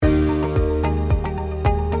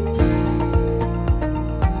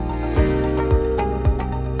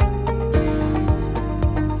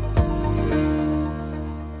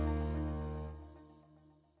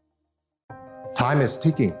Time is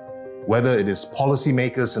ticking. Whether it is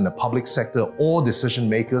policymakers in the public sector or decision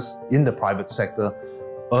makers in the private sector,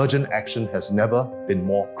 urgent action has never been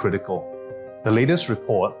more critical. The latest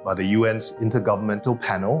report by the UN's Intergovernmental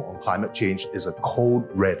Panel on Climate Change is a code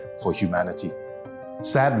red for humanity.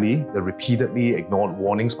 Sadly, the repeatedly ignored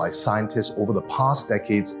warnings by scientists over the past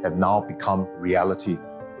decades have now become reality.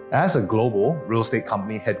 As a global real estate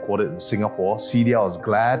company headquartered in Singapore, CDL is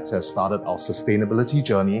glad to have started our sustainability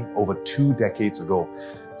journey over 2 decades ago.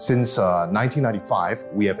 Since 1995,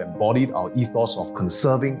 we have embodied our ethos of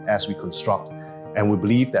conserving as we construct, and we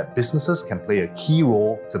believe that businesses can play a key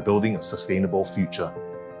role to building a sustainable future.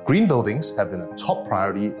 Green buildings have been a top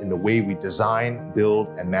priority in the way we design, build,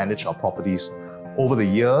 and manage our properties. Over the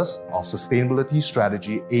years, our sustainability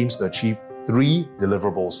strategy aims to achieve 3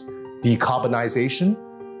 deliverables: decarbonization,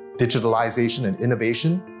 digitalization and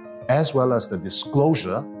innovation, as well as the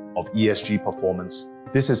disclosure of ESG performance.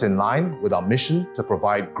 This is in line with our mission to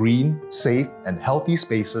provide green, safe, and healthy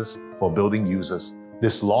spaces for building users.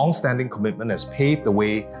 This long-standing commitment has paved the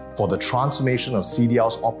way for the transformation of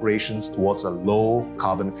CDL's operations towards a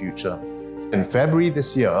low-carbon future. In February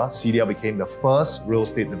this year, CDL became the first real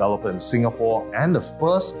estate developer in Singapore and the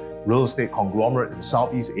first real estate conglomerate in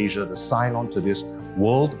Southeast Asia to sign on to this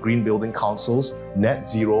World Green Building Council's Net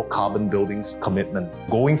Zero Carbon Buildings commitment.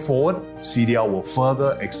 Going forward, CDL will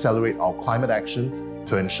further accelerate our climate action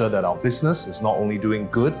to ensure that our business is not only doing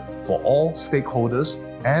good for all stakeholders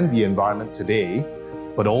and the environment today,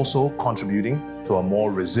 but also contributing to a more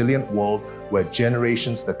resilient world where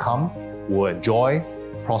generations to come will enjoy,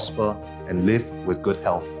 prosper, and live with good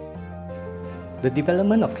health. The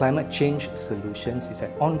development of climate change solutions is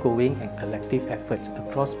an ongoing and collective effort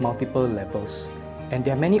across multiple levels, and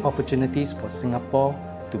there are many opportunities for Singapore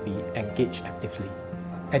to be engaged actively.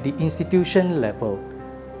 At the institution level,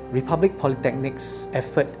 Republic Polytechnic's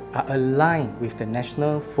efforts are aligned with the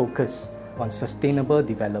national focus on sustainable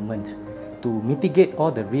development to mitigate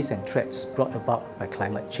all the risks and threats brought about by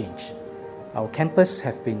climate change. Our campus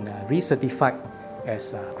have been recertified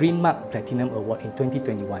as a Green Mark Platinum Award in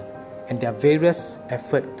 2021, and there are various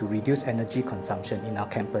efforts to reduce energy consumption in our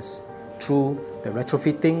campus through the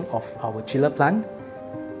retrofitting of our chiller plant,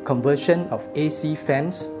 conversion of AC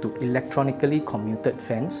fans to electronically commuted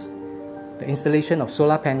fans, the installation of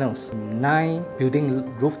solar panels in 9 building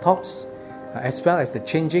rooftops, as well as the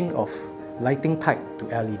changing of lighting type to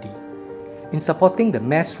LED. In supporting the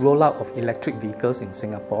mass rollout of electric vehicles in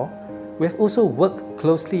Singapore, we have also worked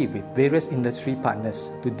closely with various industry partners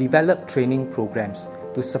to develop training programs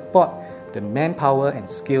to support the manpower and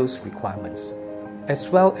skills requirements, as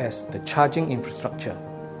well as the charging infrastructure.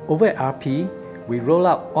 Over at RP, we roll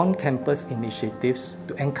out on-campus initiatives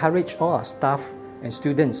to encourage all our staff and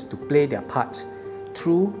students to play their part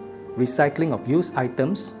through recycling of used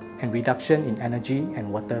items and reduction in energy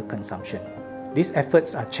and water consumption. These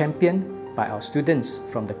efforts are championed by our students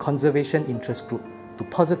from the Conservation Interest Group to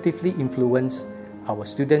positively influence our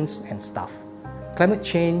students and staff. Climate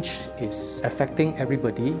change is affecting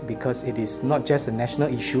everybody because it is not just a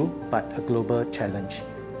national issue but a global challenge.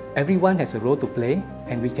 Everyone has a role to play,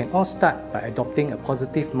 and we can all start by adopting a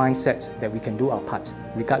positive mindset that we can do our part,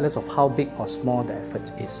 regardless of how big or small the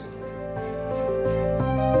effort is.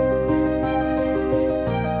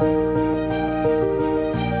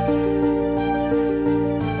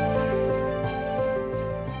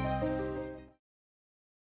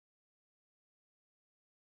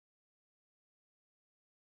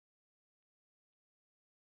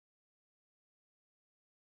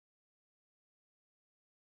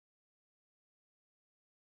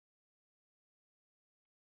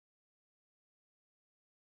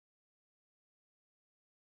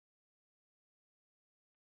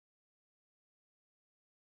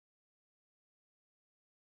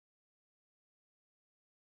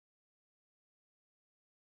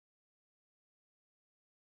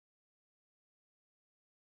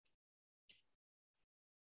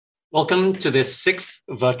 Welcome to this 6th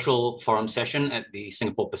virtual forum session at the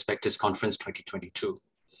Singapore Perspectives Conference 2022.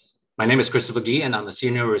 My name is Christopher Gee, and I'm a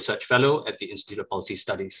Senior Research Fellow at the Institute of Policy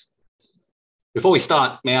Studies. Before we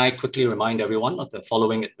start, may I quickly remind everyone of the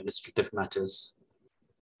following administrative matters.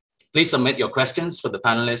 Please submit your questions for the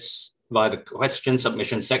panelists via the question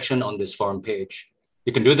submission section on this forum page.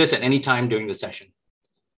 You can do this at any time during the session.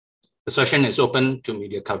 The session is open to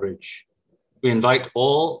media coverage. We invite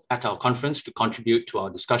all at our conference to contribute to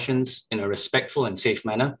our discussions in a respectful and safe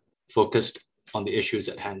manner, focused on the issues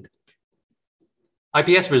at hand.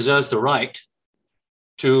 IPS reserves the right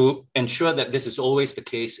to ensure that this is always the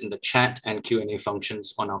case in the chat and Q&A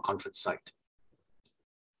functions on our conference site.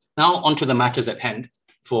 Now on to the matters at hand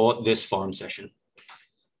for this forum session.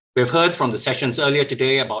 We have heard from the sessions earlier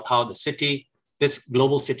today about how the city, this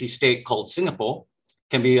global city-state called Singapore,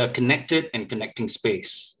 can be a connected and connecting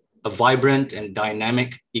space, a vibrant and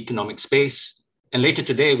dynamic economic space. And later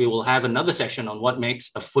today, we will have another session on what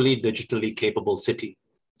makes a fully digitally capable city.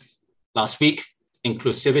 Last week,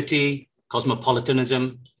 inclusivity,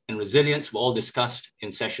 cosmopolitanism, and resilience were all discussed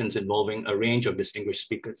in sessions involving a range of distinguished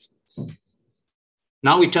speakers.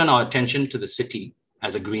 Now we turn our attention to the city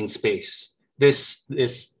as a green space. This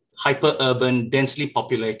hyper-urban, densely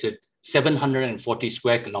populated 740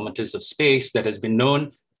 square kilometers of space that has been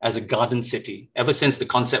known as a garden city ever since the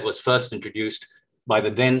concept was first introduced by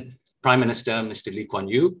the then Prime Minister, Mr. Lee Kuan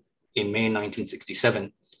Yew, in May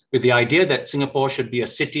 1967, with the idea that Singapore should be a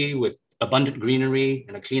city with abundant greenery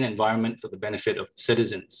and a clean environment for the benefit of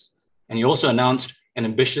citizens. And he also announced an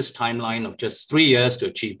ambitious timeline of just 3 years to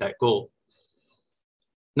achieve that goal.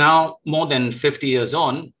 Now, more than 50 years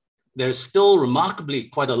on, there's still remarkably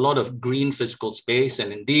quite a lot of green physical space,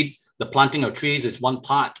 and indeed, the planting of trees is one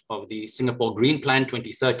part of the Singapore Green Plan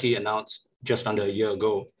 2030 announced just under a year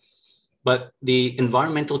ago. But the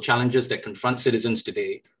environmental challenges that confront citizens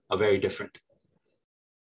today are very different.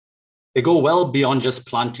 They go well beyond just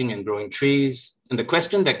planting and growing trees. And the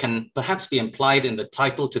question that can perhaps be implied in the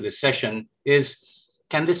title to this session is,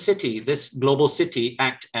 can this city, this global city,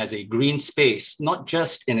 act as a green space, not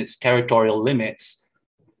just in its territorial limits,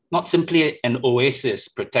 not simply an oasis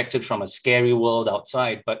protected from a scary world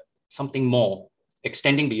outside, but something more,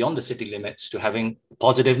 extending beyond the city limits to having a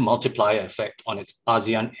positive multiplier effect on its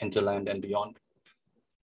ASEAN hinterland and beyond?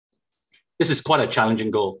 This is quite a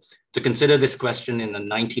challenging goal to consider this question in the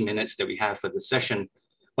 90 minutes that we have for this session.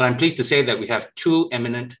 But I'm pleased to say that we have two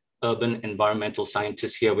eminent urban environmental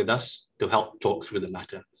scientists here with us to help talk through the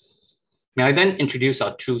matter. May I then introduce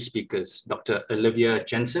our two speakers, Dr. Olivia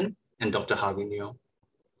Jensen and Dr. Harvey Neo.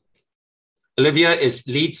 Olivia is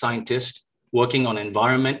lead scientist working on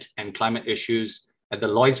environment and climate issues at the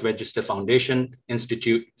Lloyd's Register Foundation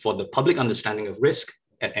Institute for the Public Understanding of Risk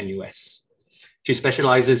at NUS. She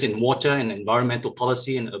specializes in water and environmental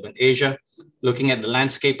policy in urban Asia, looking at the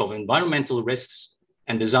landscape of environmental risks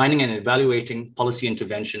and designing and evaluating policy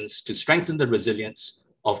interventions to strengthen the resilience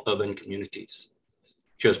of urban communities.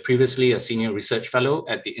 She was previously a senior research fellow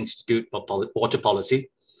at the Institute of Water Policy,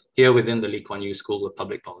 here within the Lee Kuan Yew School of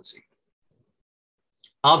Public Policy.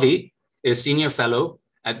 Harvey is senior fellow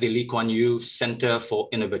at the Lee Kuan Yew Center for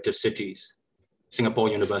Innovative Cities, Singapore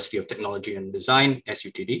University of Technology and Design,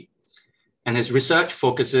 SUTD, and his research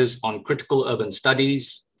focuses on critical urban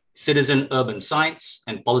studies, citizen urban science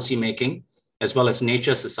and policy making, as well as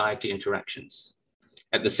nature-society interactions.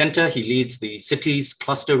 At the center, he leads the Cities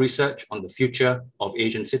Cluster Research on the future of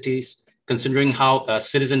Asian cities, considering how a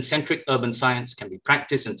citizen-centric urban science can be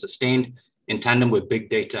practiced and sustained in tandem with big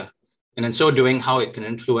data, and in so doing, how it can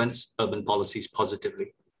influence urban policies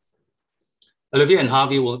positively. Olivia and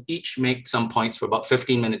Harvey will each make some points for about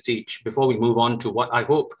 15 minutes each before we move on to what I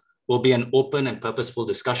hope will be an open and purposeful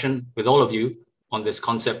discussion with all of you on this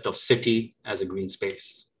concept of city as a green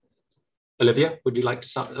space. Olivia, would you like to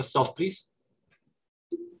start us off, please?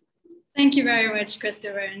 Thank you very much,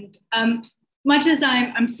 Christopher. And much as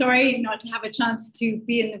I'm sorry not to have a chance to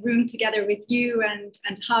be in the room together with you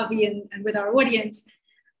and Harvey and with our audience,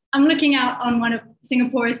 I'm looking out on one of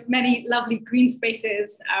Singapore's many lovely green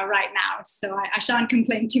spaces right now, so I shan't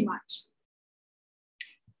complain too much.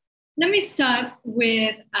 Let me start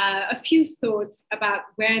with a few thoughts about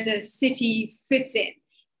where the city fits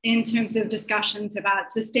in terms of discussions about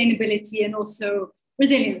sustainability and also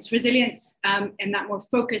resilience in that more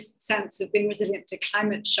focused sense of being resilient to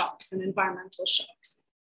climate shocks and environmental shocks.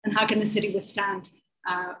 And how can the city withstand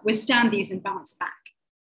these and bounce back?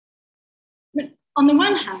 But on the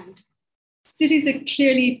one hand, cities are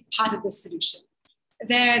clearly part of the solution.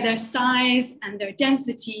 Their size and their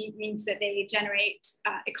density means that they generate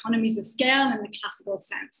economies of scale in the classical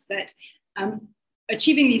sense, that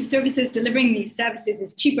achieving these services, delivering these services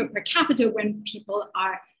is cheaper per capita when people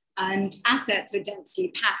and assets are densely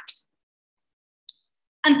packed.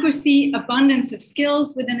 And of course, the abundance of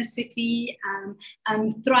skills within a city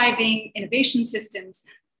and thriving innovation systems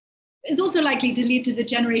is also likely to lead to the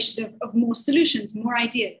generation of more solutions, more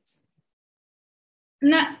ideas.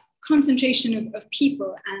 And that concentration of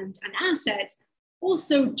people and assets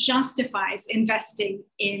also justifies investing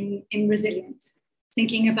in resilience.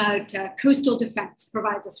 Thinking about coastal defense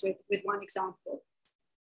provides us with one example.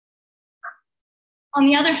 On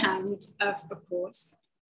the other hand, of course,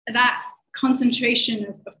 that concentration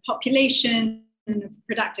of population and of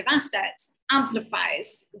productive assets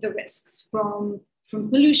amplifies the risks from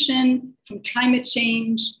pollution, from climate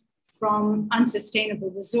change, from unsustainable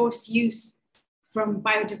resource use, from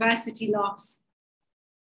biodiversity loss.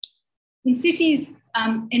 And cities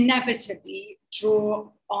inevitably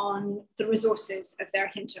draw on the resources of their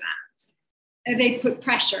hinterlands. They put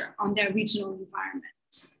pressure on their regional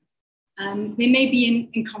environment. They may be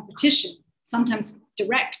in competition, sometimes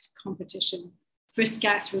direct competition, for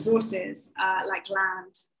scarce resources like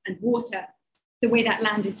land and water, the way that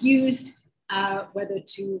land is used, whether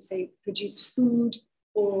to, say, produce food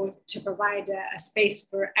or to provide a space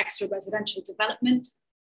for extra residential development.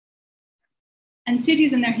 And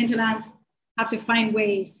cities and their hinterlands have to find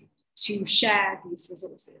ways to share these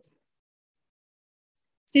resources.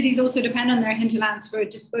 Cities also depend on their hinterlands for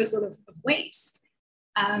disposal of waste.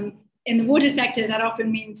 In the water sector, that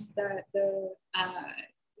often means the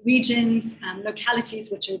regions and localities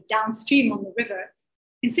which are downstream on the river.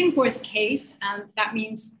 In Singapore's case, that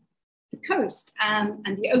means the coast and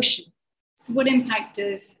the ocean. So what impact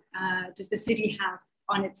does the city have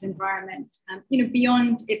on its environment,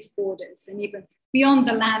 beyond its borders and even beyond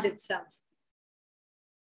the land itself?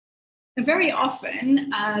 And very often,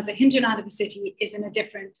 the hinterland of a city is in a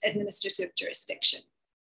different administrative jurisdiction.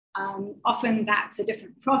 Often that's a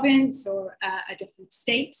different province or a different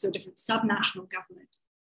state, so a different subnational government.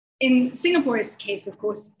 In Singapore's case, of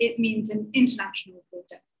course, it means an international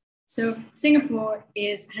border. So Singapore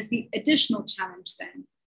has the additional challenge then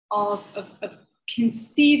of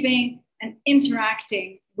conceiving and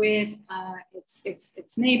interacting with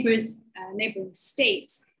its neighbors, neighboring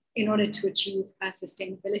states, in order to achieve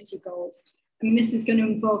sustainability goals. I mean, this is going to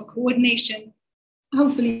involve coordination,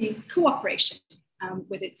 hopefully cooperation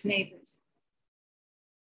with its neighbors.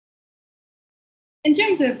 In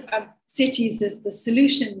terms of cities as the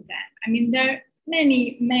solution then, I mean, there are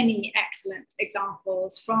many, many excellent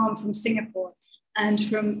examples from Singapore and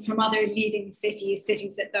from other leading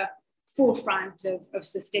cities at the forefront of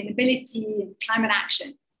sustainability and climate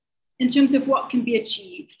action in terms of what can be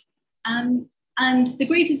achieved. And the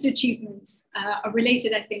greatest achievements are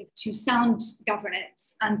related, I think, to sound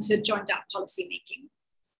governance and to joined up policy making.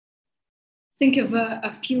 Think of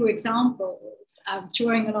a few examples,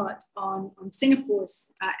 drawing a lot on Singapore's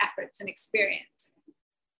efforts and experience. I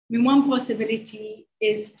mean, one possibility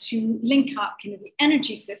is to link up the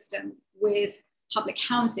energy system with public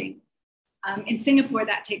housing. In Singapore,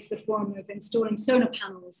 that takes the form of installing solar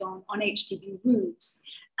panels on HDB roofs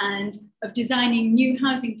and of designing new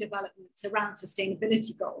housing developments around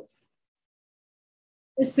sustainability goals.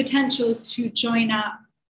 There's potential to join up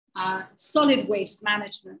solid waste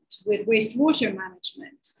management with wastewater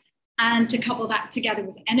management and to couple that together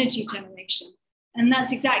with energy generation. And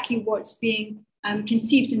that's exactly what's being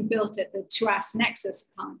conceived and built at the Tuas Nexus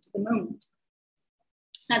plant at the moment.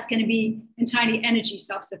 That's going to be entirely energy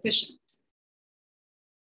self-sufficient.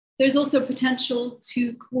 There's also potential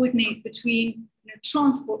to coordinate between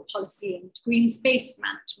transport policy and green space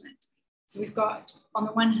management. So we've got, on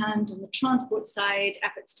the one hand, on the transport side,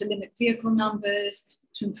 efforts to limit vehicle numbers,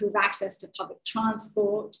 to improve access to public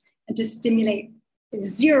transport, and to stimulate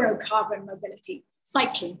zero carbon mobility,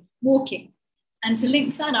 cycling, walking, and to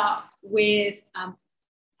link that up with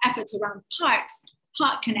efforts around parks,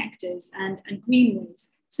 park connectors, and greenways,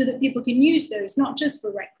 so that people can use those not just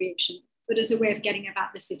for recreation, but as a way of getting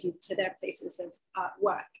about the city to their places of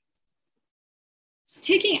work. So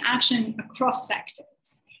taking action across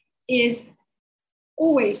sectors is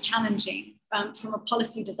always challenging from a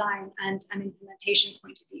policy design and an implementation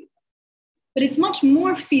point of view. But it's much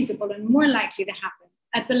more feasible and more likely to happen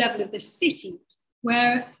at the level of the city,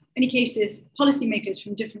 where in many cases, policymakers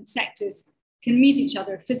from different sectors can meet each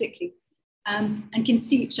other physically and can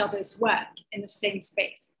see each other's work in the same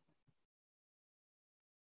space.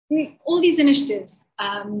 All these initiatives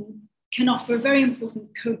can offer very important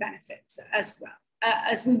co-benefits as well,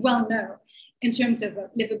 as we well know, in terms of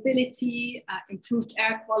livability, improved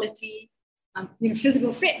air quality,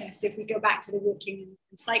 physical fitness, if we go back to the walking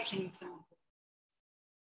and cycling example.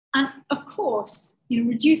 And of course,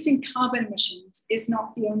 reducing carbon emissions is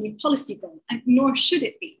not the only policy goal, and nor should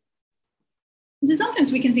it be. And so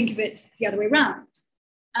sometimes we can think of it the other way around.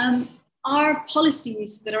 Are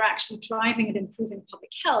policies that are actually driving and improving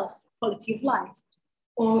public health, quality of life,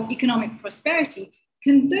 or economic prosperity,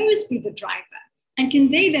 can those be the driver? And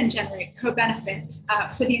can they then generate co-benefits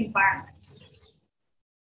for the environment?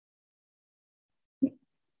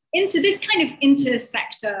 Into this kind of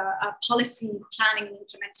inter-sector policy planning and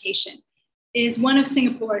implementation is one of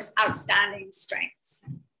Singapore's outstanding strengths.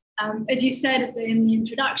 As you said in the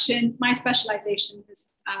introduction, my specialization has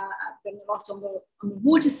been a lot on the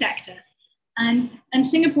water sector. And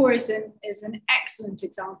Singapore is an excellent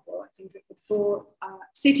example, I think, for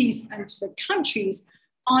cities and for countries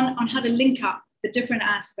on how to link up the different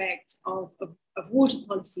aspects of water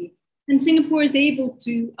policy. And Singapore is able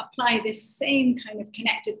to apply this same kind of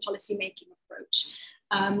connected policymaking approach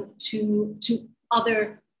to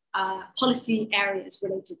other policy areas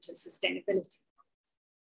related to sustainability.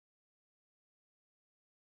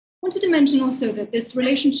 I wanted to mention also that this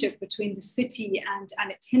relationship between the city and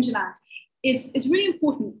its hinterland is really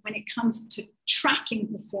important when it comes to tracking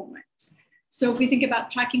performance. So if we think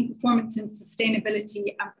about tracking performance and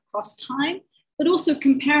sustainability across time, but also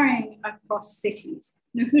comparing across cities,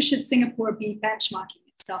 who should Singapore be benchmarking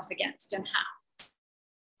itself against and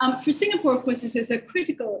how? For Singapore, of course, this is a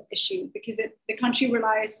critical issue because the country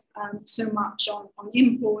relies so much on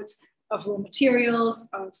imports of raw materials,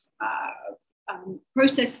 of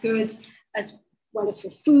processed goods, as well as for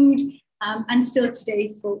food, and still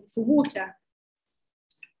today for water.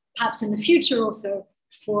 Perhaps in the future also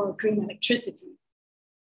for green electricity.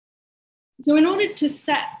 So in order to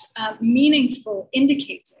set meaningful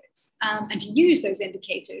indicators and to use those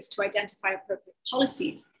indicators to identify appropriate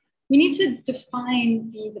policies, we need to define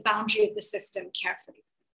the boundary of the system carefully.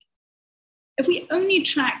 If we only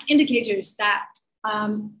track indicators that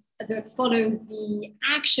follow the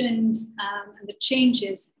actions and the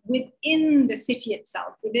changes within the city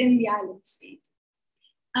itself, within the island state,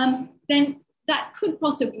 then that could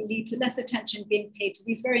possibly lead to less attention being paid to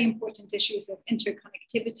these very important issues of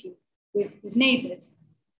interconnectivity with neighbors.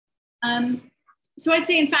 So I'd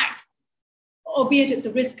say, in fact, albeit at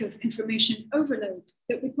the risk of information overload,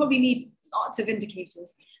 that we probably need lots of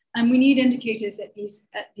indicators. And we need indicators at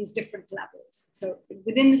these different levels. So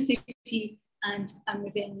within the city and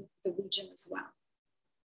within the region as well.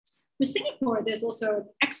 For Singapore, there's also an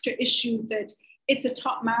extra issue that it's a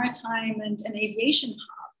top maritime and an aviation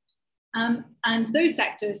hub. And those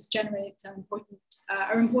sectors generate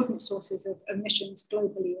are important sources of emissions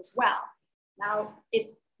globally as well. Now,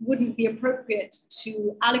 it wouldn't be appropriate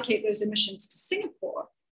to allocate those emissions to Singapore,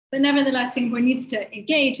 but nevertheless, Singapore needs to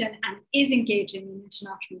engage and is engaging in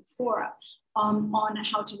international fora on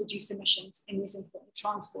how to reduce emissions in these important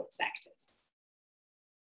transport sectors.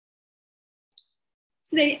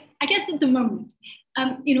 So I guess at the moment,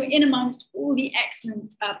 in amongst all the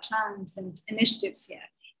excellent plans and initiatives here,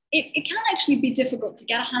 it can actually be difficult to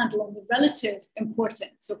get a handle on the relative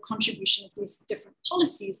importance or contribution of these different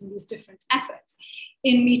policies and these different efforts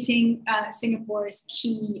in meeting Singapore's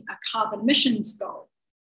key carbon emissions goal.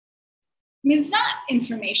 I mean, that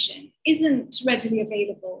information isn't readily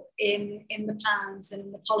available in the plans and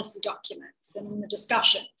in the policy documents and in the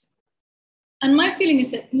discussions. And my feeling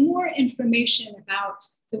is that more information about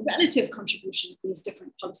the relative contribution of these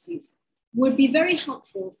different policies would be very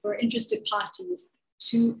helpful for interested parties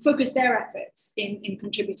to focus their efforts in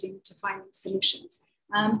contributing to finding solutions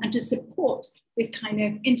and to support this kind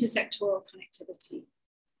of intersectoral connectivity.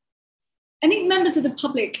 I think members of the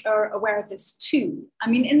public are aware of this too. I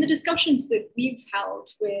mean, in the discussions that we've held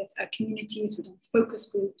with communities, within focus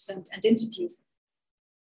groups and interviews,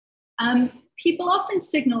 people often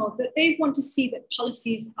signal that they want to see that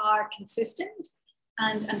policies are consistent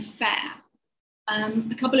and fair.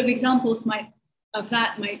 A couple of examples of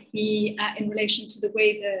that might be in relation to the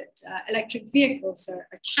way that electric vehicles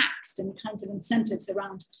are taxed and the kinds of incentives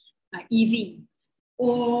around EV,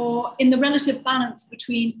 or in the relative balance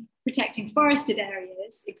between protecting forested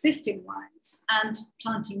areas, existing ones, and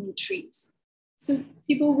planting new trees. So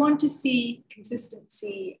people want to see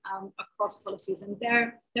consistency across policies, and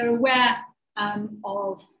they're aware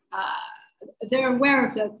of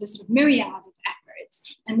the sort of myriad of efforts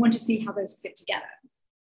and want to see how those fit together.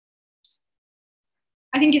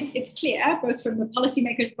 I think it's clear, both from the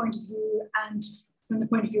policymakers' point of view and from the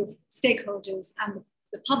point of view of stakeholders and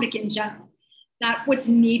the public in general, that what's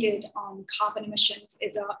needed on carbon emissions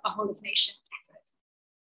is a whole of nation effort.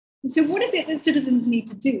 And so what is it that citizens need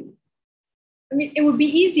to do? I mean, it would be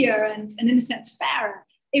easier and in a sense fairer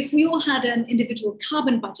if we all had an individual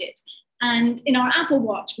carbon budget, and in our Apple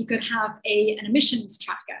Watch, we could have an emissions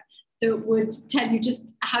tracker that would tell you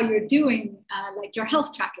just how you're doing, like your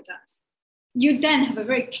health tracker does. You'd then have a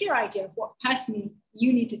very clear idea of what personally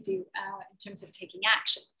you need to do in terms of taking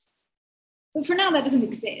actions. But for now, that doesn't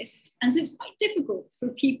exist. And so it's quite difficult for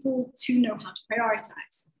people to know how to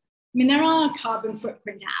prioritize. I mean, there are carbon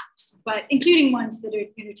footprint apps, but including ones that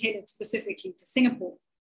are tailored specifically to Singapore.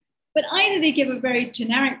 But either they give a very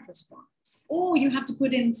generic response, or you have to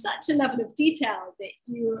put in such a level of detail that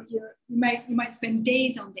you might spend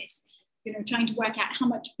days on this, trying to work out how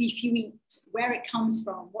much beef you eat, where it comes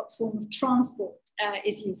from, what form of transport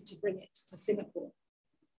is used to bring it to Singapore.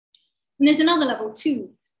 And there's another level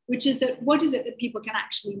too, which is that what is it that people can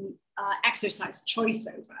actually exercise choice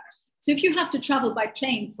over? So if you have to travel by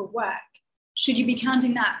plane for work, Should you be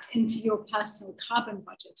counting that into your personal carbon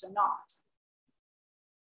budget or not?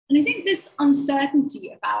 And I think this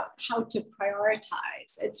uncertainty about how to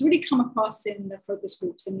prioritize, it's really come across in the focus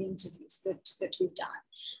groups and the interviews that we've done.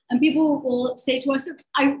 And people will say to us, look,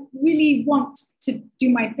 I really want to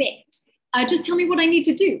do my bit. Just tell me what I need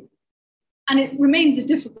to do. And it remains a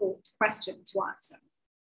difficult question to answer.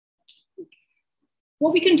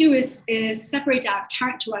 What we can do is separate out,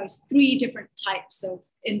 characterize 3 different types of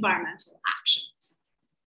environmental actions.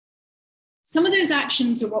 Some of those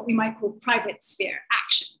actions are what we might call private sphere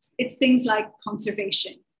actions. It's things like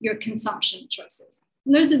conservation, your consumption choices.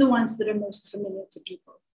 And those are the ones that are most familiar to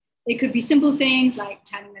people. They could be simple things like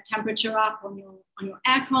turning the temperature up on your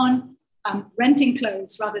aircon, renting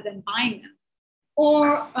clothes rather than buying them,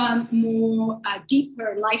 or more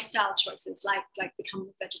deeper lifestyle choices like becoming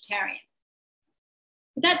a vegetarian.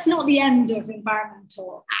 But that's not the end of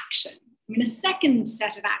environmental action. I mean, a second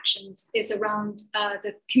set of actions is around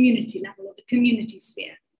the community level or the community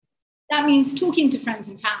sphere. That means talking to friends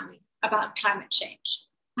and family about climate change,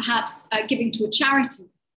 perhaps giving to a charity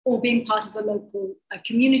or being part of a local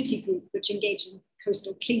community group which engages in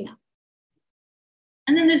coastal cleanup.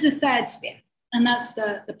 And then there's the third sphere, and that's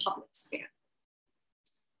the public sphere.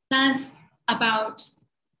 That's about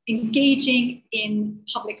engaging in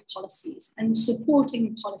public policies and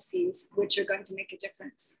supporting policies which are going to make a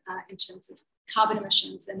difference in terms of carbon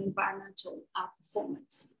emissions and environmental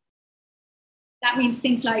performance. That means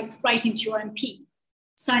things like writing to your MP,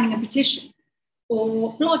 signing a petition,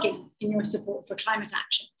 or blogging in your support for climate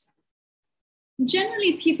actions.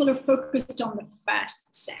 Generally, people are focused on the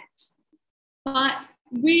first set, but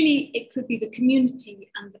really it could be the community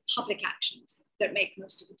and the public actions that make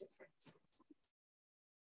most of the difference.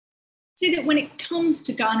 Say that when it comes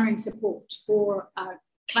to garnering support for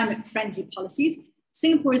climate-friendly policies,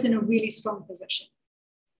 Singapore is in a really strong position.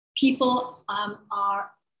 People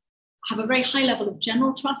have a very high level of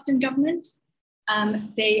general trust in government.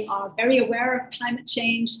 They are very aware of climate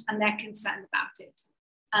change and they're concerned about it.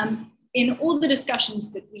 In all the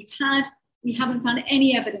discussions that we've had, we haven't found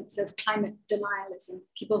any evidence of climate denialism,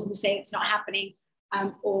 people who say it's not happening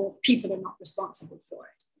or people are not responsible for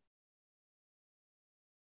it.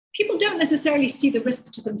 People don't necessarily see the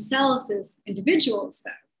risk to themselves as individuals,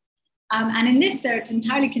 though. And in this, they're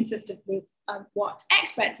entirely consistent with what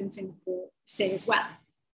experts in Singapore say as well.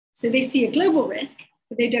 So they see a global risk,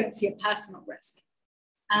 but they don't see a personal risk.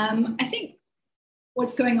 I think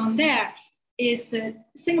what's going on there is that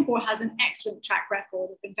Singapore has an excellent track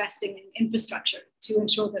record of investing in infrastructure to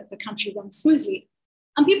ensure that the country runs smoothly.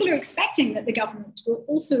 And people are expecting that the government will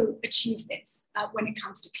also achieve this when it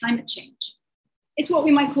comes to climate change. It's what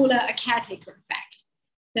we might call a caretaker effect,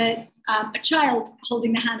 that a child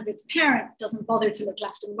holding the hand of its parent doesn't bother to look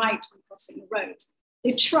left and right when crossing the road.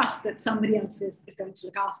 They trust that somebody else is going to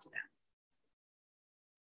look after them.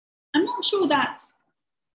 I'm not sure that's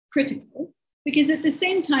critical, because at the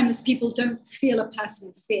same time as people don't feel a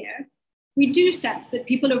personal fear, we do sense that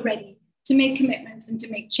people are ready to make commitments and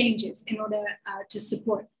to make changes in order to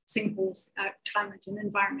support Singapore's climate and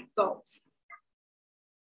environment goals.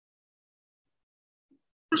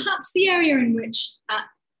 Perhaps the area in which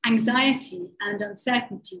anxiety and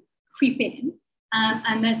uncertainty creep in,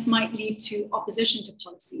 and this might lead to opposition to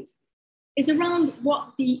policies, is around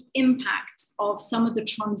what the impacts of some of the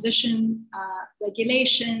transition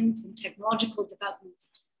regulations and technological developments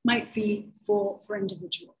might be for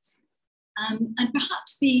individuals. And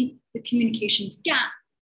perhaps the communications gap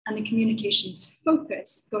and the communications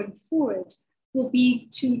focus going forward will be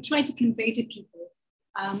to try to convey to people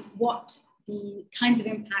what the kinds of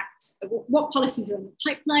impacts, what policies are in the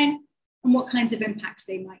pipeline and what kinds of impacts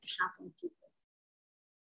they might have on people.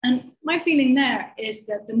 And my feeling there is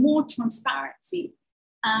that the more transparency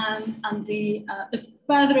and the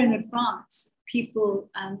further in advance people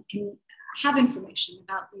can have information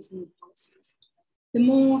about these new policies, the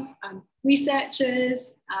more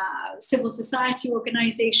researchers, civil society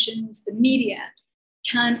organizations, the media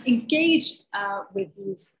can engage with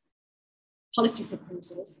these policy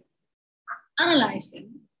proposals, analyze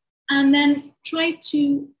them, and then try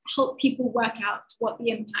to help people work out what the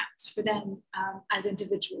impacts for them as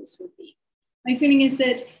individuals would be. My feeling is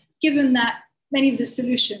that given that many of the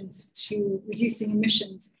solutions to reducing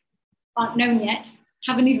emissions aren't known yet,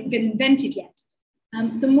 haven't even been invented yet,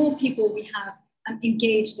 the more people we have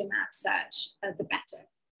engaged in that search, the better.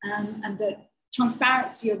 And the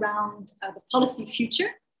transparency around the policy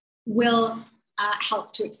future will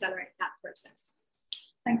help to accelerate that process.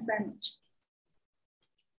 Thanks very much.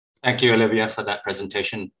 Thank you, Olivia, for that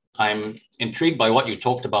presentation. I'm intrigued by what you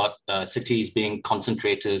talked about cities being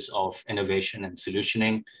concentrators of innovation and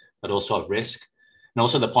solutioning. but also a risk. And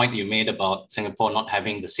also the point you made about Singapore not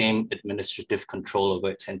having the same administrative control over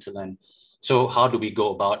its hinterland. So how do we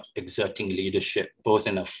go about exerting leadership, both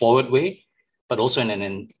in a forward way, but also in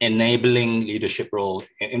an enabling leadership role,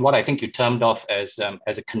 in what I think you termed off as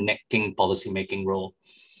a connecting policymaking role?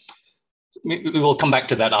 We will come back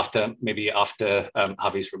to that after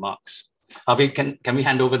Harvey's remarks. Harvey, can we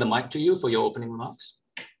hand over the mic to you for your opening remarks?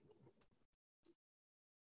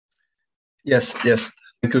 Yes.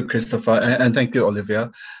 Thank you, Christopher, and thank you,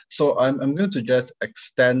 Olivia. So I'm going to just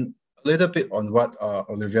extend a little bit on what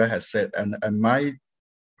Olivia has said, and my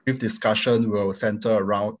brief discussion will center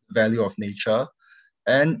around value of nature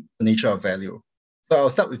and the nature of value. So I'll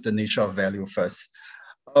start with the nature of value first.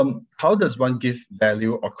 How does one give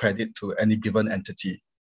value or credit to any given entity?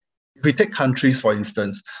 If we take countries, for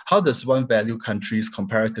instance, how does one value countries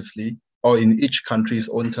comparatively or in each country's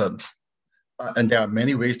own terms? And there are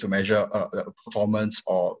many ways to measure performance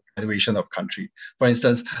or valuation of country. For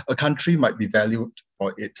instance, a country might be valued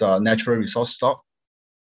for its natural resource stock,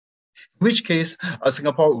 in which case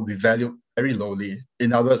Singapore would be valued very lowly.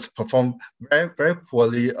 In other words, perform very, very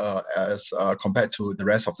poorly as compared to the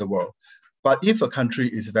rest of the world. But if a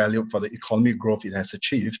country is valued for the economic growth it has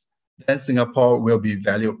achieved, then Singapore will be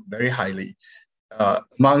valued very highly.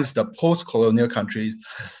 Amongst the post-colonial countries,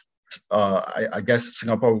 I guess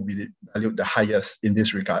Singapore will be valued the highest in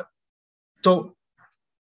this regard. So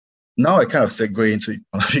now I kind of segue into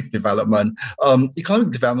economic development.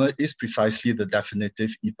 Economic development is precisely the definitive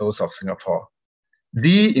ethos of Singapore,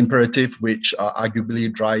 the imperative which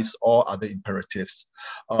arguably drives all other imperatives.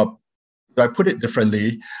 If I put it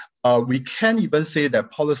differently, we can even say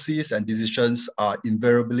that policies and decisions are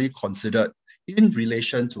invariably considered in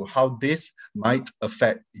relation to how this might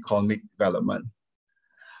affect economic development.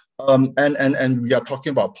 And we are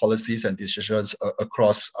talking about policies and decisions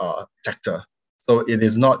across sector. So it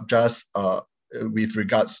is not just with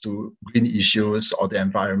regards to green issues or the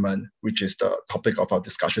environment, which is the topic of our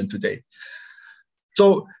discussion today.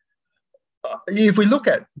 So if we look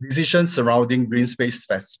at decisions surrounding green space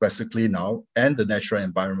specifically now and the natural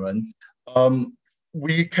environment,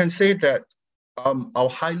 we can say that our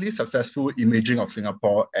highly successful imaging of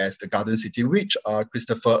Singapore as the garden city, which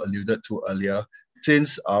Christopher alluded to earlier,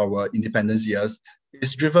 since our independence years,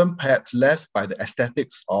 is driven perhaps less by the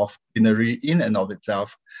aesthetics of greenery in and of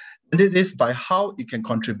itself, and it is by how it can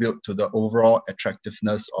contribute to the overall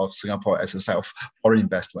attractiveness of Singapore as a site of foreign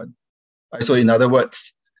investment. So in other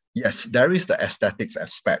words, yes, there is the aesthetics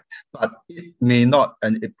aspect, but it may not,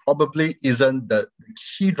 and it probably isn't the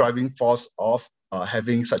key driving force of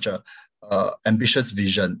having such a ambitious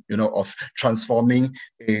vision, of transforming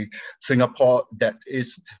a Singapore that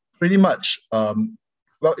is pretty much,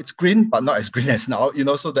 well, it's green, but not as green as now,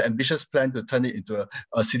 so the ambitious plan to turn it into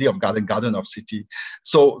a city of garden of city.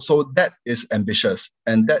 So that is ambitious,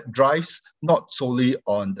 and that drives not solely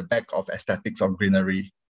on the back of aesthetics of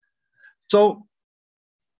greenery. So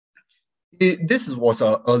this was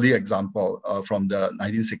an early example from the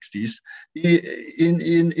 1960s.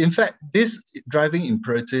 In fact, this driving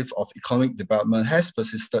imperative of economic development has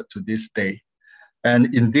persisted to this day,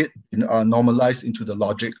 and indeed normalized into the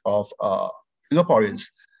logic of Singaporeans.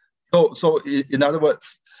 So in other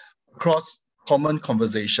words, across common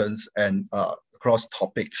conversations and across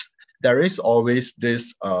topics, there is always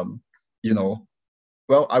this,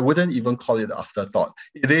 well, I wouldn't even call it afterthought.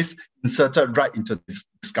 It is inserted right into this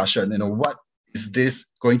discussion. What is this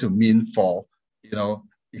going to mean for,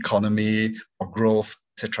 economy or growth,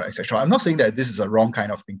 etc., etc. I'm not saying that this is a wrong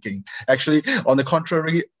kind of thinking. Actually, on the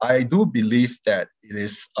contrary, I do believe that it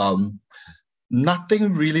is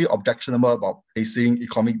nothing really objectionable about placing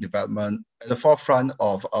economic development at the forefront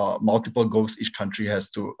of multiple goals each country has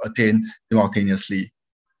to attain simultaneously.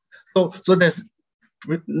 So there's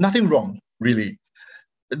nothing wrong, really.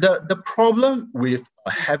 The problem with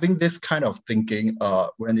having this kind of thinking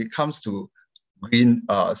when it comes to green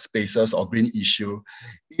spaces or green issue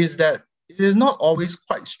is that it is not always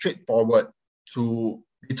quite straightforward to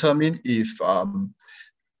determine if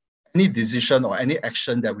any decision or any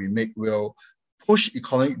action that we make will push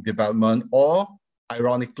economic development or,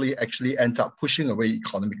 ironically, actually ends up pushing away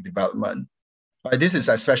economic development. This is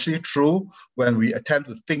especially true when we attempt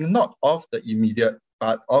to think not of the immediate,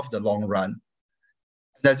 but of the long run.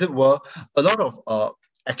 And as it were, a lot of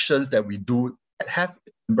actions that we do that have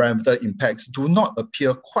environmental impacts do not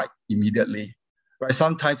appear quite immediately. Right?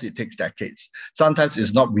 Sometimes it takes decades. Sometimes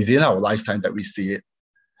it's not within our lifetime that we see it.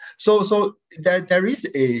 So there is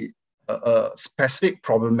a specific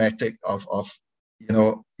problematic of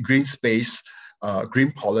green space,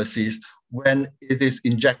 green policies when it is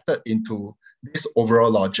injected into this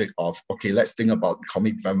overall logic of, okay, let's think about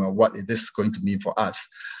economic development, what is this going to mean for us?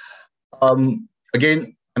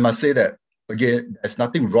 Again, I must say that, again, there's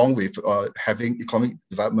nothing wrong with having economic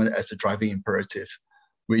development as a driving imperative,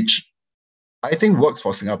 which I think works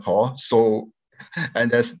for Singapore. So,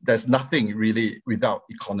 and there's nothing really without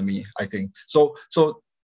economy, I think. So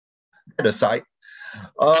that aside,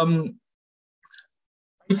 I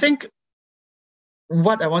think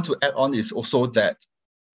what I want to add on is also that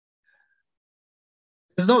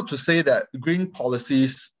it's not to say that green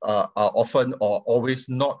policies are often or always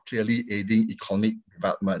not clearly aiding economic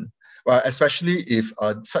development, especially if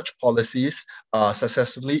such policies are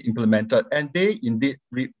successfully implemented and they indeed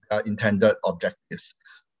reach intended objectives.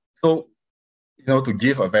 So, to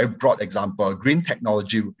give a very broad example, green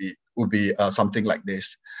technology would be something like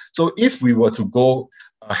this. So if we were to go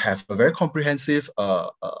have a very comprehensive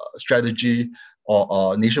strategy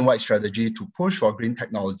or nationwide strategy to push for green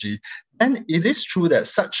technology, then it is true that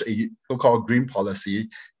such a so-called green policy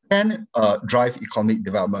can drive economic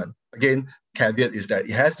development. Again, caveat is that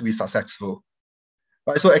it has to be successful.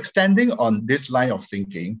 Right, so extending on this line of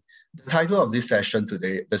thinking, the title of this session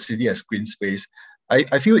today, The City as Green Space,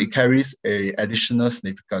 I feel it carries an additional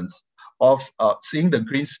significance of seeing the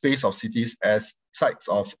green space of cities as sites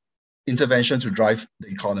of intervention to drive the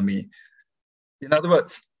economy. In other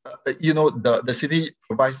words, the city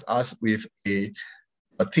provides us with a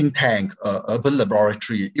think tank, urban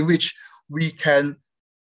laboratory, in which we can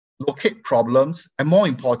locate problems and, more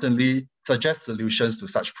importantly, suggest solutions to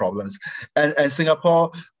such problems. And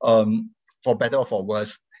Singapore, for better or for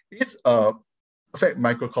worse, is a perfect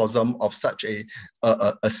microcosm of such a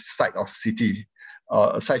site of city,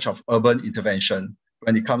 a site of urban intervention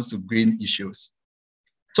when it comes to green issues.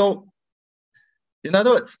 So, in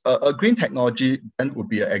other words, a green technology then would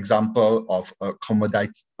be an example of a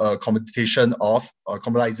commoditization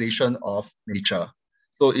of nature.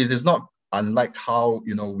 So it is not unlike how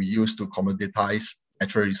we used to commoditize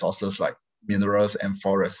natural resources like minerals and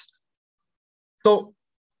forests. So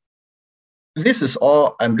this is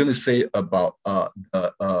all I'm going to say about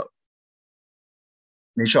the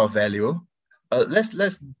nature of value.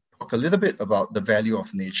 Let's talk a little bit about the value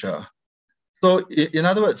of nature. So in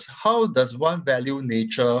other words, how does one value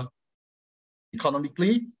nature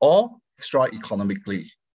economically or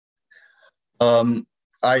extra-economically? I'm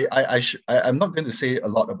not going to say a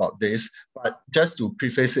lot about this, but just to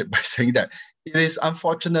preface it by saying that it is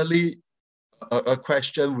unfortunately a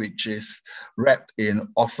question which is wrapped in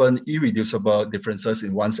often irreducible differences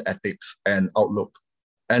in one's ethics and outlook.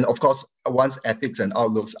 And of course, one's ethics and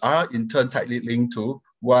outlooks are in turn tightly linked to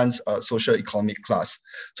one's socio-economic class.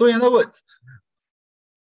 So in other words,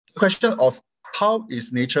 the question of how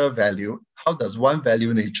is nature valued, how does one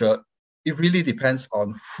value nature, it really depends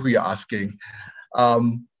on who you're asking.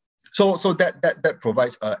 So that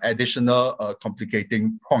provides an additional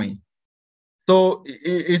complicating point. So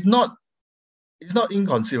it's not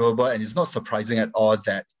inconceivable and it's not surprising at all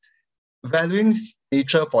that valuing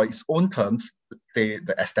nature for its own terms, the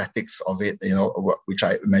aesthetics of it, which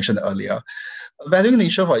I mentioned earlier, valuing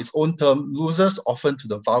nature for its own term loses often to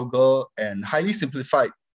the vulgar and highly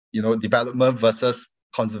simplified, development versus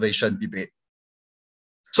conservation debate.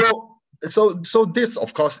 So this,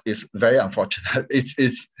 of course, is very unfortunate. It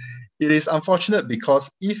is unfortunate because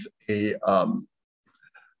if a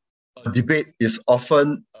debate is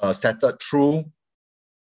often started through,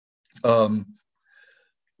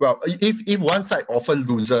 if one side often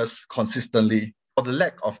loses consistently for the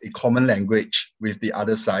lack of a common language with the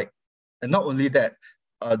other side, and not only that,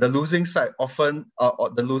 the losing side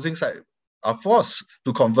are forced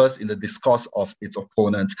to converse in the discourse of its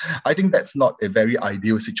opponents. I think that's not a very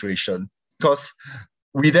ideal situation because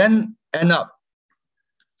we then end up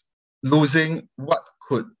losing what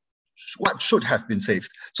should have been saved.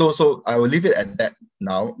 So I will leave it at that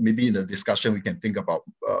now. Maybe in the discussion we can think about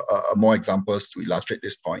more examples to illustrate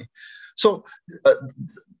this point. So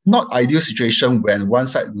not ideal situation when one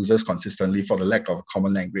side loses consistently for the lack of a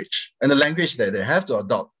common language. And the language that they have to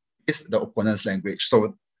adopt is the opponent's language.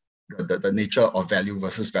 So the nature of value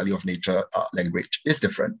versus value of nature language is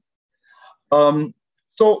different. But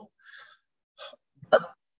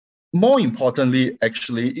more importantly,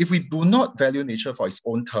 actually, if we do not value nature for its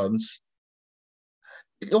own terms,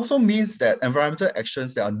 it also means that environmental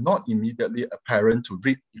actions that are not immediately apparent to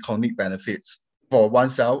reap economic benefits for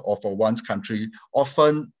oneself or for one's country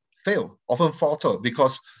often fail, often falter,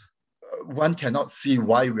 because one cannot see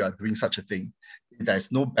why we are doing such a thing.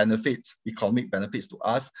 There's no benefits, economic benefits to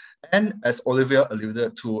us. And as Olivia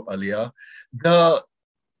alluded to earlier, the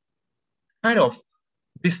kind of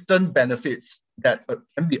distant benefits that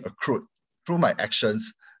can be accrued through my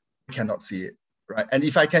actions cannot see it, right? And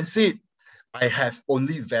if I can see it, I have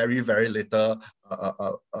only very, very little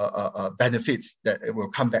benefits that it will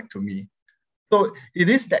come back to me. So it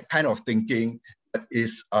is that kind of thinking that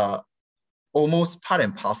is almost part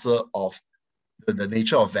and parcel of the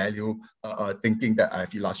nature of value thinking that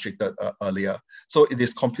I've illustrated earlier. So it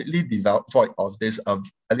is completely devoid of this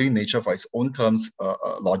valuing nature for its own terms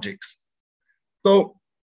logics. So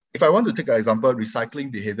if I want to take an example,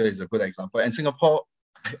 recycling behavior is a good example. And Singapore,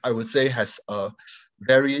 I would say, has a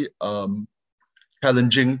very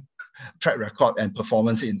challenging track record and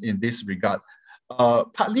performance in this regard.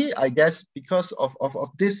 Partly, I guess, because of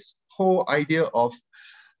this whole idea of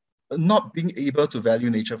not being able to value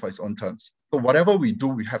nature for its own terms. So whatever we do,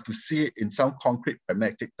 we have to see it in some concrete,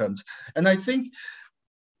 pragmatic terms. And I think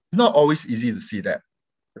it's not always easy to see that.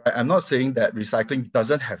 Right? I'm not saying that recycling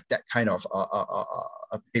doesn't have that kind of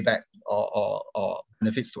payback or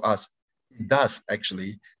benefits to us. It does,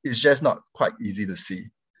 actually. It's just not quite easy to see.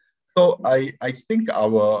 So I think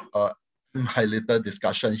my little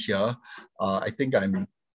discussion here, I think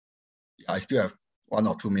I still have 1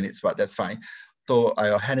 or 2 minutes, but that's fine. So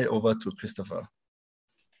I'll hand it over to Christopher.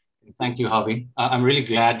 Thank you, Harvey. I'm really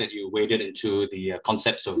glad that you waded into the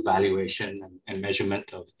concepts of valuation and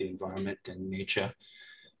measurement of the environment and nature.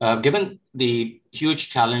 Given the huge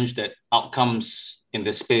challenge that outcomes in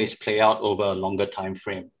this space play out over a longer time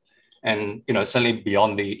frame, and certainly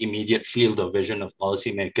beyond the immediate field of vision of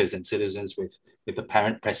policymakers and citizens with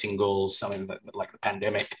apparent pressing goals, something like the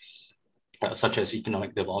pandemic, such as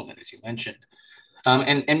economic development, as you mentioned.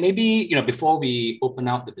 And maybe before we open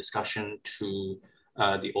out the discussion to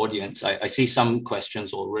the audience, I see some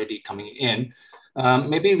questions already coming in.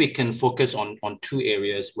 Maybe we can focus on 2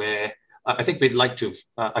 areas where I think we'd like to.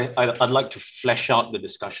 I'd like to flesh out the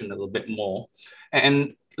discussion a little bit more,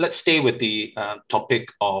 and let's stay with the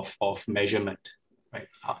topic of measurement. Right?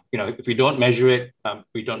 If we don't measure it,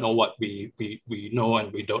 we don't know what we know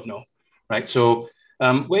and we don't know. Right? So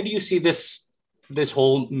where do you see this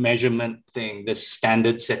whole measurement thing, this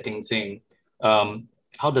standard setting thing?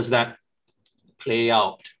 How does that play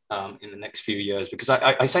out in the next few years? Because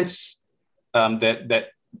I sense that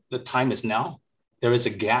the time is now. There is a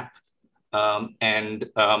gap, and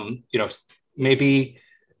maybe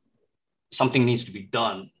something needs to be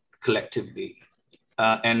done collectively.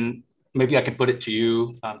 And maybe I can put it to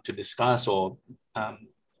you to discuss or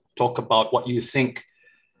talk about what you think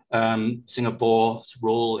Singapore's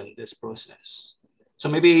role in this process. So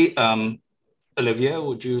maybe Olivia,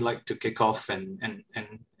 would you like to kick off and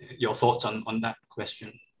your thoughts on that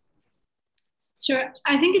question? Sure.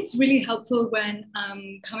 I think it's really helpful when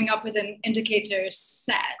coming up with an indicator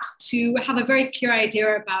set to have a very clear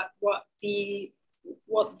idea about what the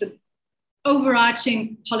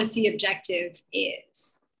overarching policy objective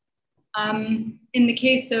is. In the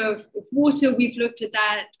case of water, we've looked at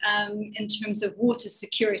that in terms of water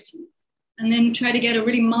security, and then try to get a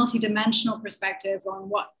really multidimensional perspective on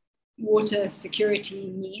what water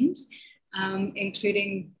security means,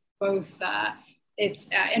 including both its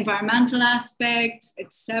environmental aspects,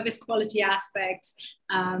 its service quality aspects,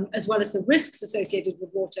 as well as the risks associated with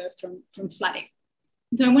water from flooding.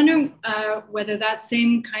 So I wonder whether that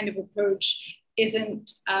same kind of approach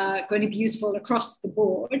isn't going to be useful across the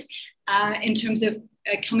board in terms of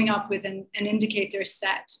coming up with an indicator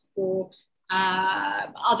set for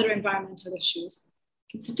other environmental issues.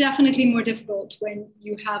 It's definitely more difficult when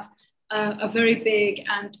you have a very big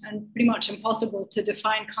and pretty much impossible to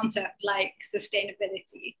define concept like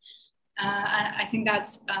sustainability. And I think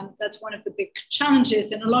that's one of the big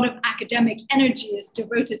challenges, and a lot of academic energy is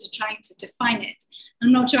devoted to trying to define it.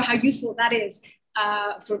 I'm not sure how useful that is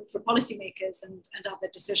for policymakers and other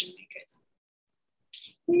decision makers.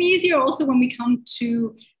 It's easier also when we come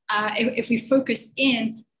to, if we focus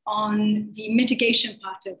in on the mitigation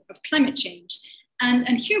part of climate change.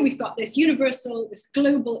 And here we've got this universal, this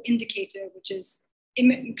global indicator, which is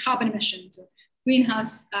carbon emissions or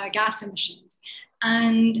greenhouse gas emissions.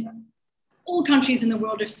 And all countries in the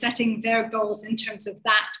world are setting their goals in terms of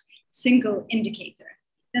that single indicator.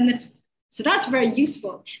 So that's very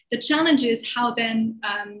useful. The challenge is how then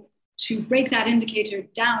to break that indicator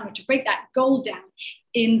down, or to break that goal down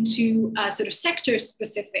into sort of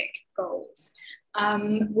sector-specific goals,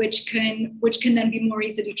 which can then be more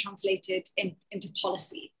easily translated into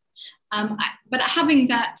policy. But having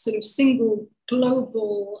that sort of single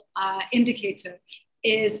global indicator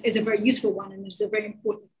is a very useful one, and is a very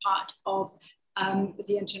important part of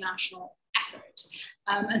the international effort.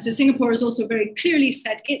 And so Singapore has also very clearly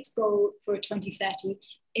set its goal for 2030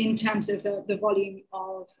 in terms of the volume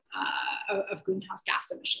of greenhouse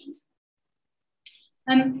gas emissions.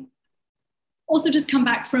 also just come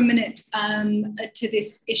back for a minute to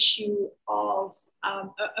this issue of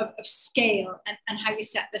scale and how you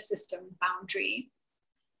set the system boundary.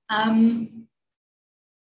 I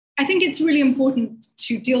think it's really important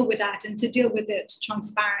to deal with that and to deal with it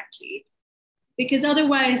transparently, because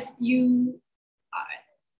otherwise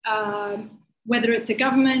whether it's a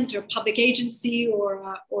government or a public agency or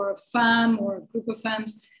a firm or a group of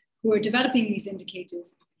firms who are developing these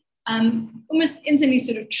indicators, almost instantly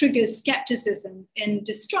sort of triggers skepticism and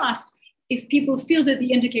distrust if people feel that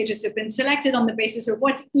the indicators have been selected on the basis of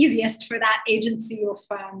what's easiest for that agency or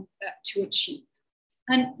firm to achieve.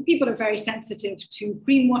 And people are very sensitive to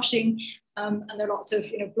greenwashing, and there are lots of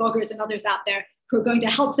bloggers and others out there who are going to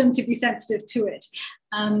help them to be sensitive to it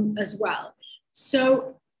as well.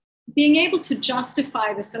 So being able to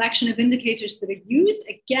justify the selection of indicators that are used,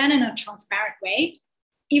 again, in a transparent way,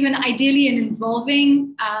 even ideally in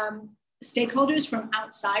involving stakeholders from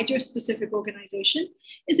outside your specific organization,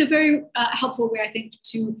 is a very helpful way, I think,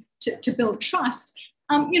 to build trust,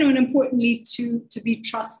 and importantly, to be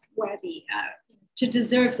trustworthy, to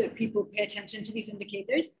deserve that people pay attention to these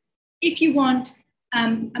indicators. If you want,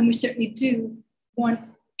 and we certainly do, want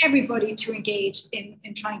everybody to engage in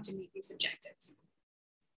trying to meet these objectives.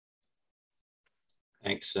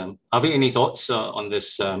 Thanks. Avi, any thoughts on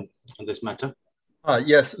this matter?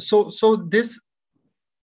 Yes. So this,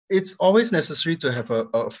 it's always necessary to have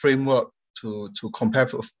a framework to compare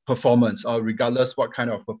performance, regardless what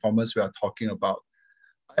kind of performance we are talking about.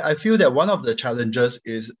 I feel that one of the challenges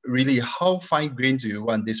is really how fine-grained do you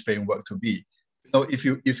want this framework to be? If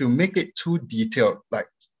you make it too detailed, like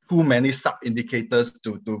too many sub-indicators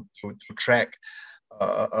to track,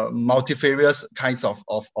 multifarious kinds of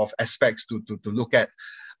aspects to look at,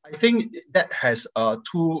 I think that has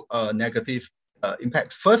two negative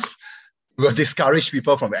impacts. First, it will discourage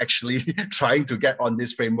people from actually trying to get on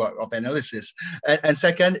this framework of analysis. And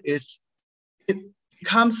second is, it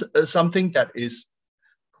becomes something that is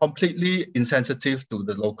completely insensitive to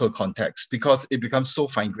the local context because it becomes so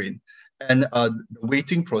fine-grained, and the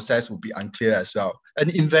weighting process will be unclear as well. And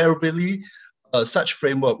invariably, such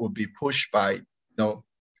framework will be pushed by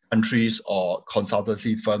countries or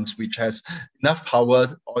consultancy firms which has enough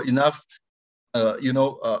power or enough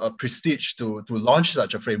prestige to launch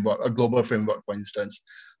such a framework, a global framework, for instance.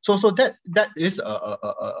 So that is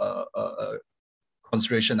a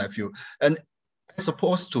consideration, I feel. And as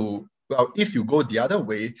opposed to, well, if you go the other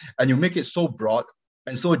way and you make it so broad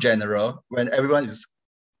and so general when everyone is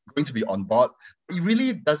going to be on board, it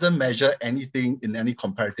really doesn't measure anything in any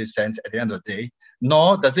comparative sense at the end of the day,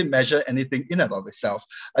 nor does it measure anything in and of itself.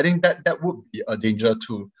 I think that would be a danger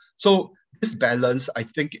too. So this balance, I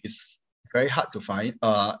think, is very hard to find.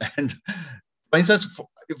 And for instance,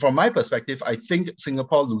 from my perspective, I think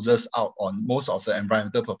Singapore loses out on most of the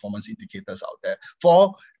environmental performance indicators out there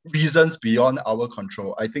for reasons beyond our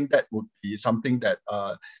control. I think that would be something that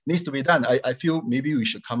needs to be done. I feel maybe we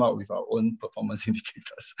should come out with our own performance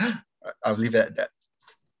indicators. I'll leave it at that.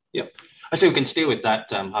 Yeah, actually, we can stay with that,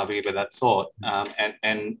 Harvey, with that thought.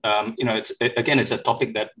 It's a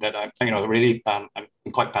topic that I really I'm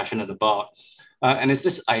quite passionate about. And it's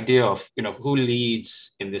this idea of who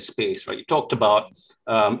leads in this space, right? You talked about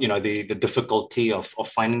the difficulty of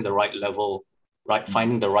finding the right level, right,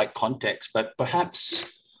 finding the right context. But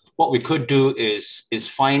perhaps what we could do is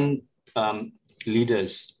find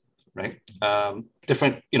leaders, right?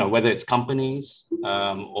 Different, whether it's companies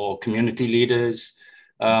or community leaders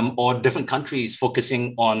or different countries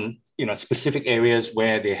focusing on specific areas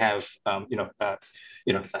where they have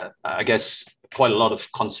I guess quite a lot of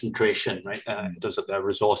concentration, right, in terms of their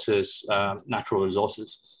resources, natural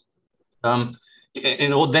resources.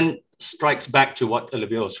 It then strikes back to what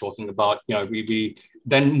Olivia was talking about. We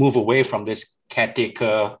then move away from this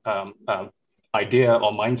caretaker idea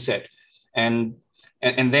or mindset, and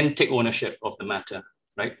then take ownership of the matter,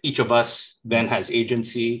 right? Each of us then has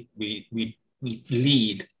agency. We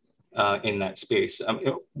lead in that space.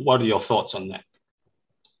 What are your thoughts on that?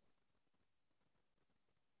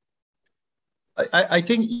 I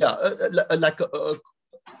think, yeah, like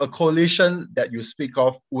a coalition that you speak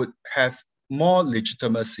of would have more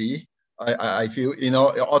legitimacy. I feel,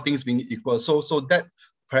 all things being equal. So that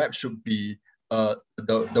perhaps should be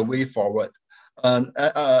the way forward.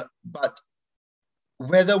 But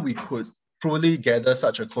whether we could truly gather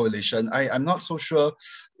such a coalition, I'm not so sure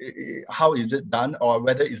how is it done or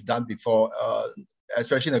whether it's done before.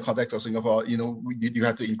 Especially in the context of Singapore, you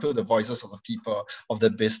have to include the voices of the people, of the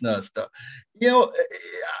business.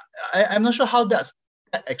 I'm not sure how that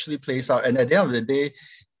actually plays out. And at the end of the day,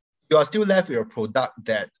 you are still left with a product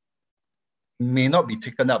that may not be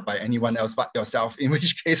taken up by anyone else but yourself, in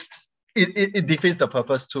which case it defeats the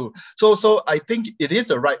purpose too. So I think it is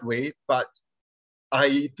the right way, but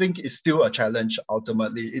I think it's still a challenge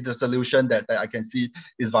ultimately. It's a solution that I can see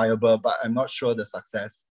is viable, but I'm not sure the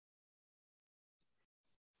success.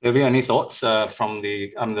 Olivia, any thoughts from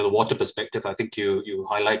the water perspective? I think you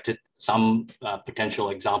highlighted some potential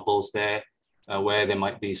examples there where there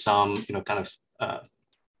might be some kind of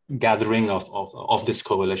gathering of this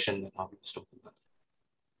coalition that Harvey was talking about.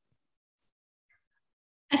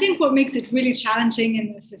 I think what makes it really challenging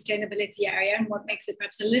in the sustainability area, and what makes it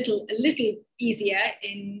perhaps a little easier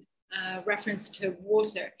in reference to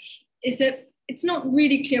water, is that it's not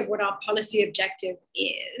really clear what our policy objective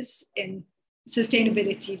is in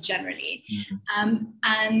sustainability generally. Mm-hmm.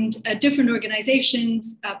 And different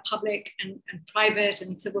organizations, public and private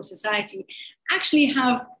and civil society, actually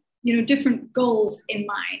have different goals in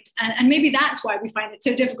mind. And maybe that's why we find it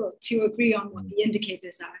so difficult to agree on what the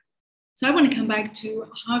indicators are. So I want to come back to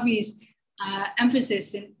Harvey's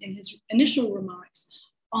emphasis in his initial remarks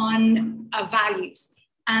on values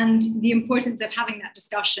and the importance of having that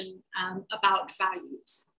discussion about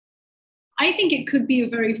values. I think it could be a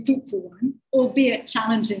very fruitful one, albeit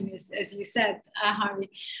challenging, as you said, Harvey.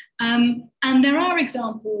 And there are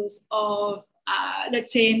examples of,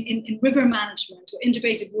 let's say, in river management or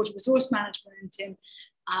integrated water resource management in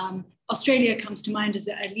Australia comes to mind as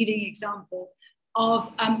a leading example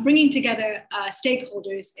of bringing together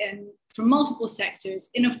stakeholders from multiple sectors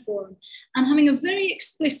in a forum and having a very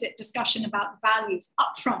explicit discussion about values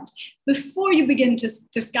up front before you begin to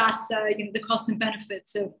discuss the costs and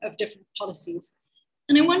benefits of different policies.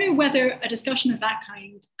 And I wonder whether a discussion of that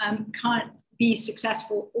kind can't be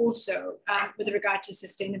successful also with regard to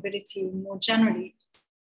sustainability more generally.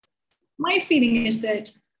 My feeling is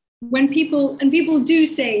that when people do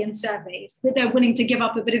say in surveys that they're willing to give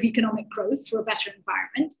up a bit of economic growth for a better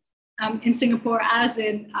environment, in Singapore as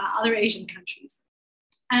in other Asian countries.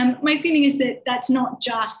 My feeling is that that's not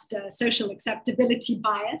just a social acceptability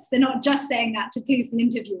bias. They're not just saying that to please the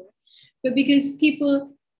interviewer, but because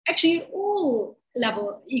people actually at all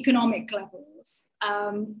economic levels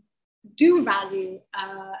do value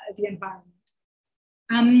the environment.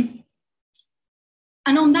 And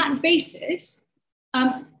on that basis,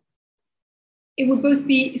 it would both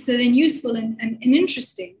be so then useful and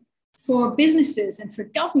interesting for businesses and for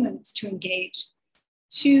governments to engage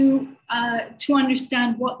to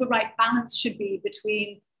understand what the right balance should be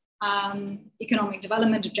between economic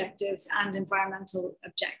development objectives and environmental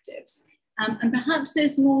objectives. And perhaps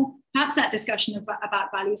that discussion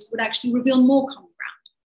about values would actually reveal more common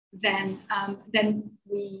ground than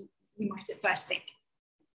we might at first think.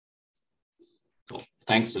 Cool.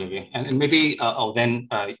 Thanks, Olivia. And maybe I'll then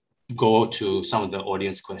go to some of the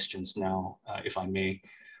audience questions now, if I may,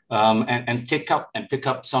 and pick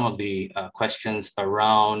up some of the questions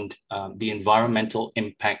around the environmental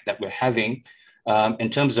impact that we're having in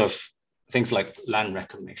terms of things like land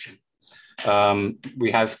reclamation.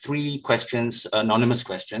 We have 3 questions, anonymous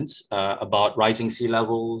questions, about rising sea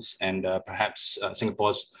levels and perhaps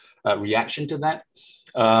Singapore's reaction to that,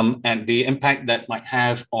 and the impact that might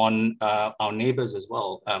have on our neighbors as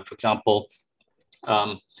well. For example,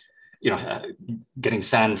 getting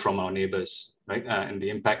sand from our neighbors, right, and the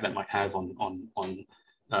impact that might have on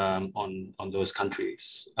those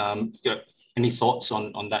countries. Any thoughts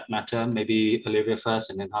on that matter? Maybe Olivia first,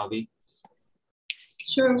 and then Harvey.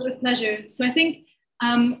 Sure, with pleasure. So I think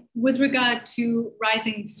with regard to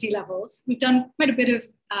rising sea levels, we've done quite a bit of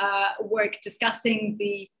work discussing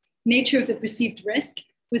the nature of the perceived risk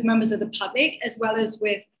with members of the public, as well as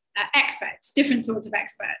with experts, different sorts of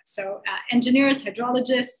experts. So engineers,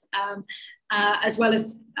 hydrologists, as well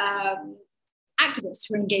as activists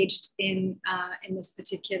who are engaged in this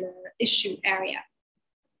particular issue area.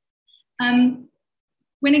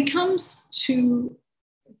 When it comes to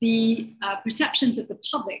the perceptions of the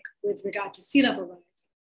public with regard to sea level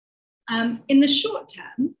rise, in the short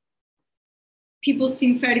term, people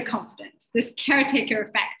seem fairly confident. This caretaker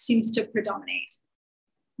effect seems to predominate.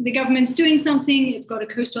 The government's doing something, it's got a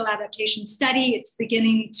coastal adaptation study, it's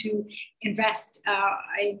beginning to invest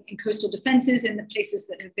in coastal defenses in the places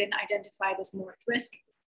that have been identified as more at risk.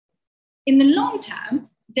 In the long term,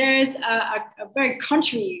 there's a very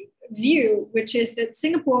contrary view, which is that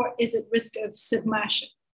Singapore is at risk of submersion.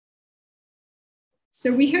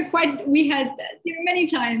 So we had many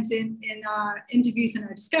times in our interviews and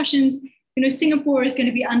our discussions, Singapore is going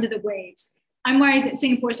to be under the waves. I'm worried that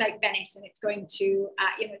Singapore is like Venice and it's going to,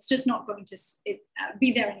 it's just not going to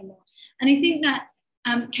be there anymore. And I think that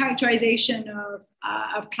characterization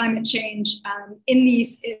of climate change in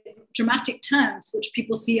these dramatic terms, which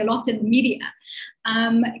people see a lot in the media,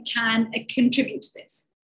 can contribute to this.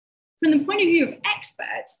 from the point of view of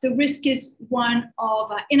experts, the risk is one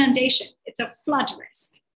of inundation. It's a flood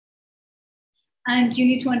risk. And you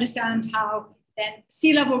need to understand how then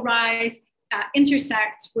sea level rise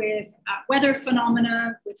intersects with weather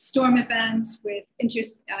phenomena, with storm events, with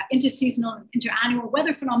interseasonal and interannual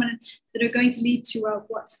weather phenomena that are going to lead to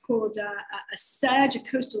what's called a surge, a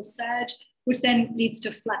coastal surge, which then leads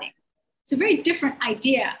to flooding. It's a very different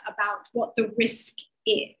idea about what the risk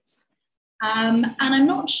is. And I'm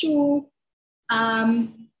not sure how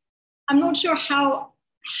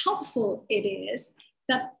helpful it is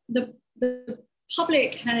that the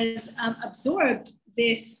public has absorbed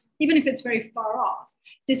this, even if it's very far off,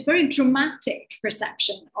 this very dramatic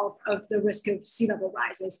perception of the risk of sea level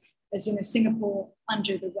rise as you know, Singapore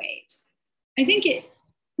under the waves. I think it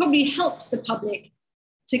probably helps the public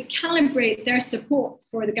to calibrate their support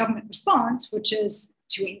for the government response, which is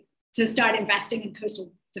to start investing in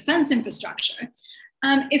coastal defense infrastructure,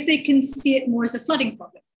 if they can see it more as a flooding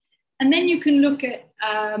problem. And then you can look at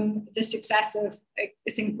the success of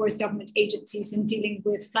Singapore's government agencies in dealing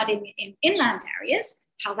with flooding in inland areas,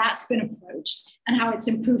 how that's been approached, and how it's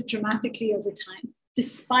improved dramatically over time,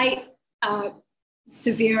 despite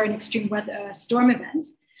severe and extreme weather storm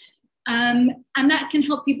events. And that can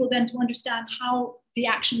help people then to understand how the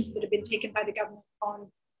actions that have been taken by the government on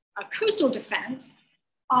coastal defense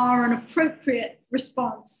are an appropriate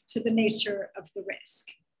response to the nature of the risk.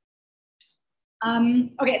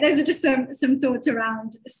 Okay, those are just some thoughts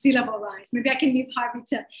around sea level rise. Maybe I can leave Harvey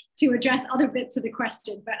to address other bits of the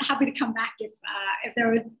question, but happy to come back if there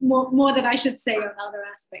were more that I should say on other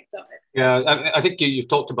aspects of it. Yeah, I think you've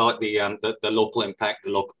talked about the local impact,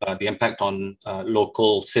 the impact on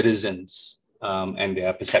local citizens and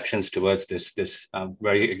their perceptions towards this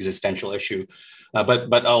very existential issue.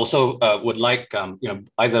 But I also would like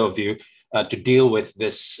either of you to deal with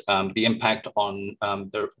this, the impact on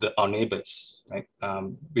our neighbors. Right?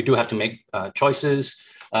 We do have to make choices,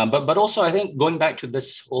 but also I think going back to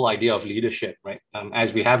this whole idea of leadership, right?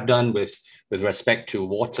 As we have done with respect to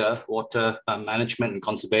water management and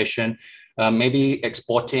conservation, maybe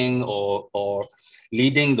exporting or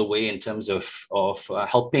leading the way in terms of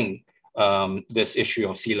helping this issue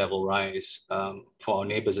of sea level rise for our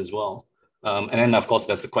neighbors as well. And then, of course,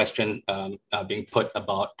 there's the question being put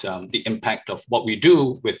about the impact of what we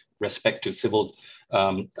do with respect to civil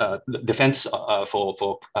defense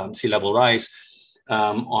for sea level rise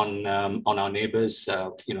on our neighbors.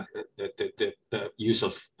 The use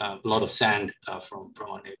of a lot of sand from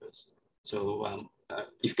our neighbors. So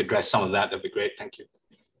if you could address some of that, that'd be great. Thank you.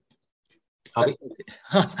 Okay.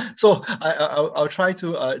 So I'll try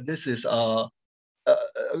to. This is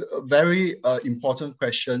very important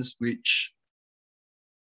questions which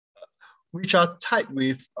are tied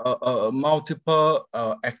with multiple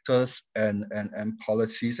actors and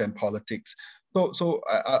policies and politics. So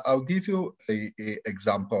I'll give you a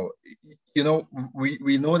example. You know,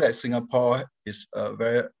 we know that Singapore is a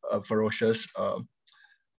very ferocious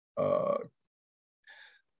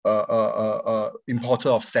importer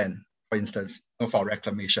of sand, for instance, for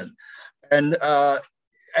reclamation,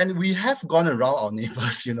 and we have gone around our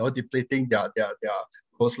neighbors, depleting their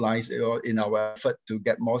coastlines, in our effort to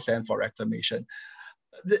get more sand for reclamation.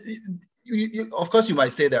 Of course, you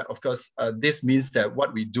might say that, of course, this means that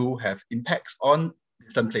what we do have impacts on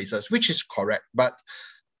distant places, which is correct. But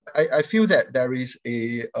I feel that there is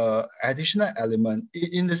a additional element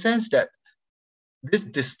in the sense that these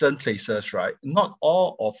distant places, right? Not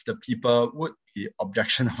all of the people would be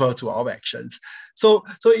objectionable to our actions. So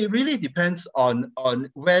it really depends on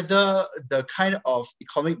whether the kind of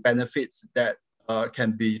economic benefits that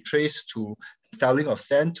can be traced to selling of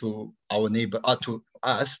sand to our neighbor, to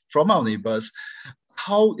us from our neighbors,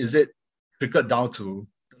 how is it trickled down to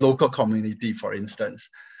the local community, for instance?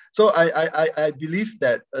 So I believe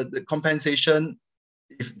that the compensation,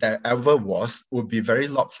 if there ever was, would be very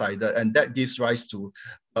lopsided, and that gives rise to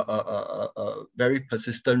a very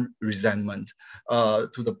persistent resentment to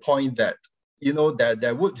the point that that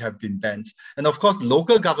there would have been bans. And of course,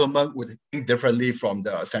 local government would think differently from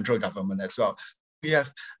the central government as well. We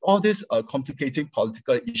have all these complicating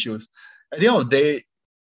political issues. At the end of the day,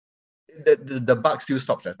 the buck still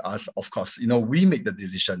stops at us, of course. We make the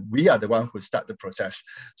decision. We are the one who start the process.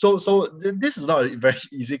 So this is not a very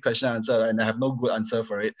easy question to answer, and I have no good answer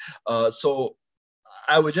for it. So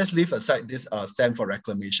I will just leave aside this sand for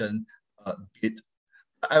reclamation bit.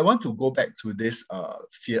 I want to go back to this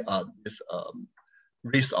fear, this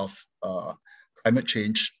risk of climate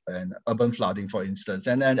change and urban flooding, for instance.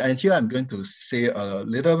 And here I'm going to say a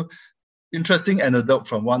little interesting anecdote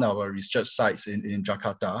from one of our research sites in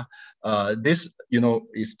Jakarta. This,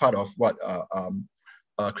 is part of what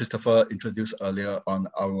Christopher introduced earlier on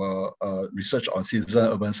our research on citizen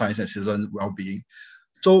urban science and citizen well-being.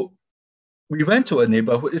 So we went to a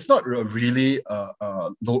neighborhood. It's not a really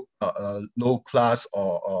low class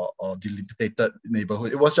or delimited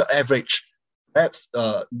neighborhood. It was an average, perhaps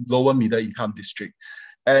lower middle income district.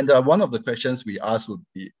 And one of the questions we asked would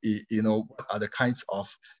be, what are the kinds of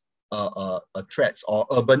threats or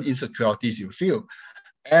urban insecurities you feel?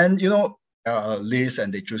 And, Liz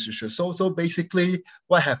and they choose issues. So basically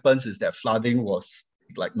what happens is that flooding was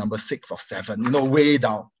like number 6 or 7, way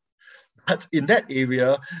down. But in that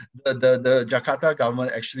area, the Jakarta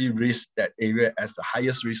government actually raised that area as the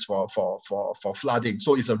highest risk for flooding.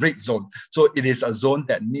 So it's a red zone. So it is a zone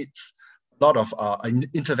that needs a lot of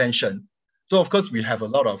intervention. So of course we have a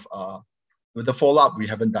lot of, with the follow-up, we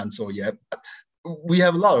haven't done so yet, but we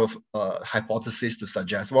have a lot of hypotheses to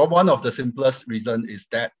suggest. Well, one of the simplest reasons is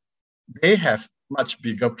that they have much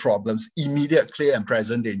bigger problems, immediate, clear and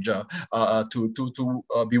present danger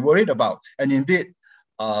to be worried about. And indeed,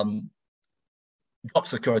 job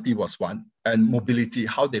security was one, and mobility,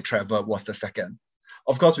 how they travel, was the second.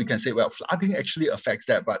 Of course, we can say, well, flooding actually affects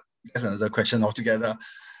that, but that's another question altogether.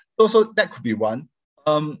 So that could be one.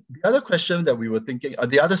 The other question that we were thinking,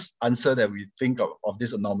 the other answer that we think of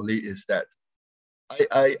this anomaly is that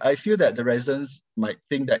I feel that the residents might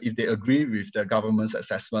think that if they agree with the government's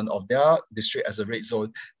assessment of their district as a red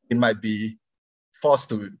zone, it might be forced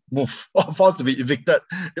to move or forced to be evicted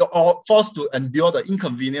or forced to endure the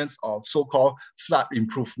inconvenience of so-called flood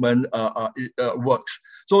improvement works.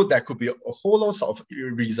 So there could be a whole lot of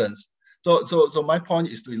reasons. So my point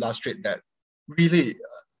is to illustrate that really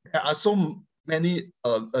there are so many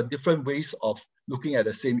different ways of looking at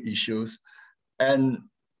the same issues. And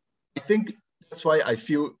I think that's why I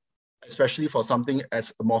feel, especially for something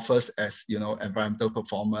as amorphous as environmental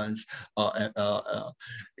performance,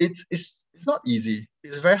 it's not easy.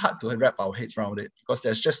 It's very hard to wrap our heads around it because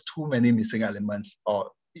there's just too many missing elements or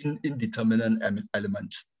indeterminate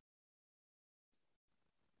elements.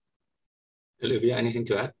 Olivia, anything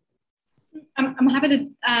to add? I'm happy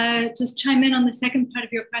to just chime in on the second part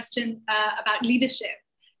of your question about leadership.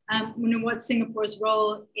 What's Singapore's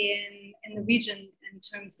role in the region in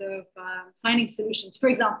terms of finding solutions, for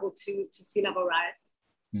example, to sea level rise.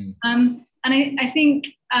 And I think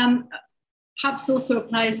perhaps also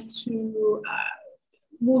applies to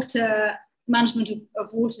water management of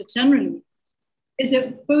water generally, is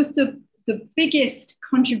that both the biggest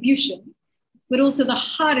contribution, but also the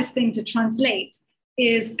hardest thing to translate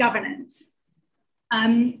is governance.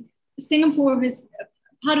 Singapore is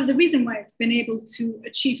part of the reason why it's been able to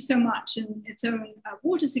achieve so much in its own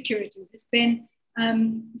water security. It's been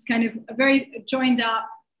it's kind of a very joined up,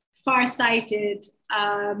 far-sighted,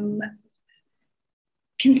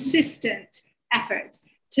 consistent efforts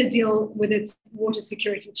to deal with its water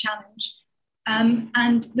security challenge.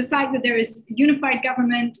 And the fact that there is unified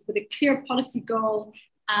government with a clear policy goal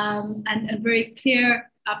and very clear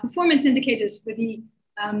performance indicators for the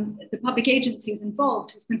public agencies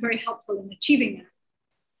involved has been very helpful in achieving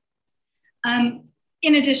that.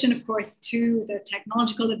 In addition, of course, to the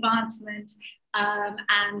technological advancement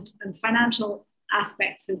and financial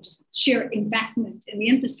aspects, so just sheer investment in the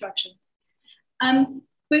infrastructure.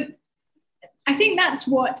 But I think that's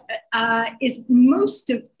what is most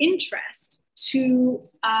of interest to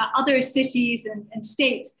other cities and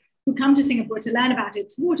states who come to Singapore to learn about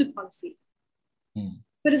its water policy.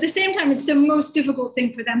 But at the same time, it's the most difficult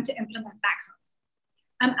thing for them to implement back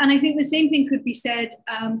home. And I think the same thing could be said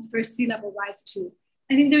for sea level rise too.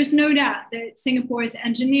 I think there's no doubt that Singapore's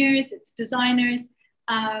engineers, its designers,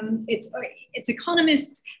 its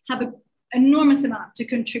economists have an enormous amount to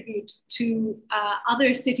contribute to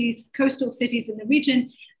other cities, coastal cities in the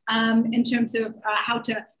region, in terms of how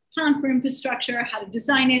to plan for infrastructure, how to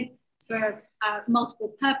design it for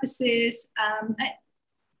multiple purposes.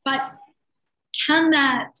 But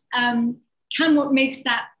can what makes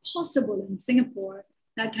that possible in Singapore,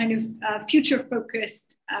 that kind of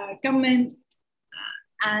future-focused government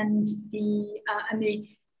and the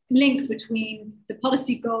link between the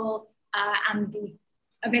policy goal and the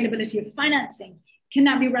availability of financing, can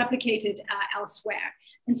that be replicated elsewhere?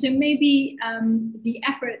 And so maybe the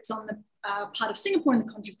efforts on the part of Singapore and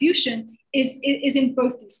the contribution is in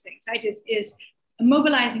both these things, right? Is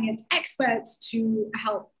mobilizing its experts to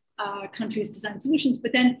help countries design solutions,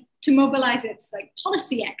 but then to mobilize its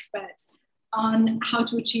policy experts on how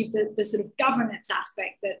to achieve the sort of governance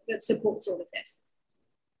aspect that supports all of this.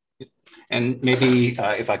 And maybe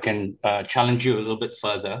if I can challenge you a little bit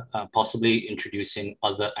further, possibly introducing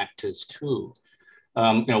other actors too.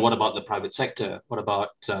 What about the private sector? What about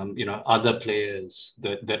other players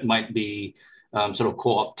that might be sort of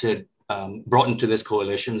co-opted, brought into this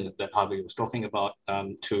coalition that Harvey was talking about,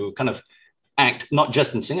 to kind of act not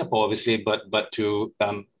just in Singapore, obviously, but to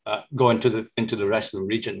go into the rest of the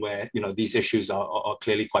region where these issues are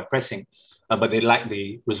clearly quite pressing, but they lack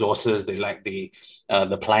the resources, they lack the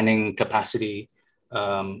planning capacity,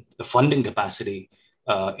 the funding capacity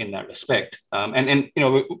in that respect, and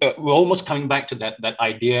we're almost coming back to that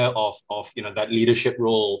idea of that leadership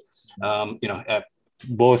role,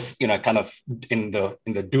 both kind of in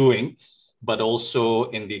the doing, but also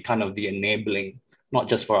in the kind of the enabling, not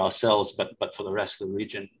just for ourselves, but for the rest of the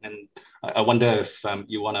region. And I wonder if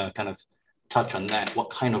you want to kind of touch on that. What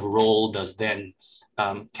kind of role does then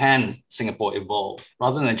can Singapore evolve,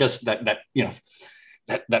 rather than just that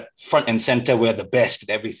front and center, we're the best at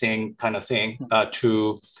everything kind of thing,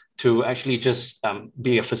 to actually just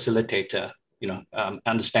be a facilitator,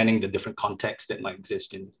 understanding the different contexts that might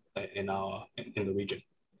exist in the region.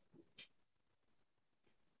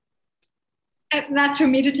 That's for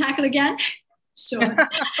me to tackle again. Sure.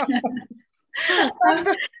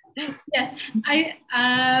 Yes,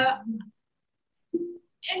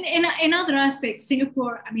 in other aspects,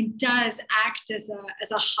 Singapore, does act as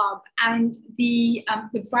a hub, and the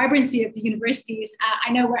vibrancy of the universities. I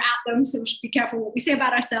know we're at them, so we should be careful what we say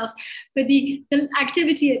about ourselves. But the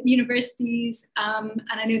activity at the universities, and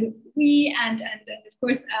I know that we and of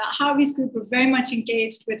course Harvey's group are very much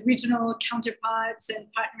engaged with regional counterparts and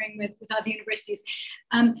partnering with other universities,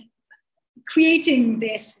 creating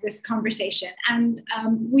this conversation. And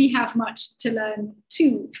we have much to learn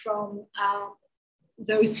too from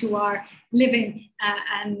those who are living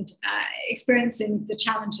and experiencing the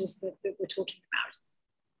challenges that we're talking about.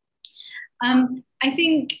 I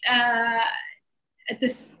think at the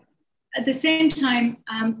same time,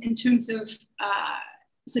 in terms of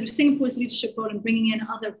sort of Singapore's leadership role in bringing in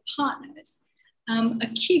other partners, a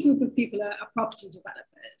key group of people are property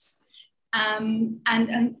developers. And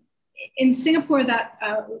in Singapore, that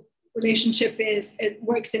relationship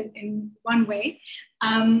works in one way.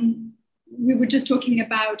 We were just talking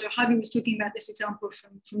about, or Harvey was talking about this example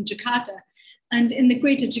from Jakarta. And in the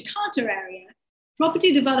greater Jakarta area,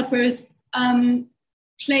 property developers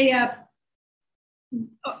play a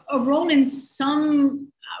role in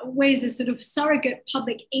some ways as sort of surrogate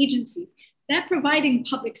public agencies. They're providing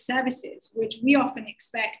public services, which we often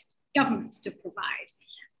expect governments to provide,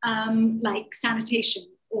 like sanitation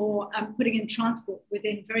or putting in transport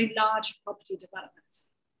within very large property developments.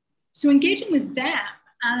 So engaging with them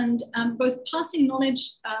and both passing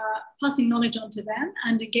knowledge onto them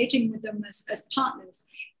and engaging with them as partners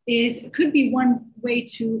could be one way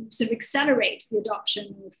to sort of accelerate the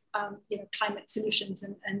adoption of climate solutions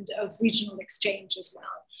and of regional exchange as well.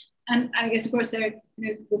 And I guess, of course, there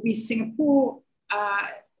will be Singapore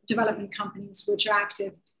development companies which are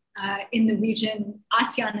active in the region,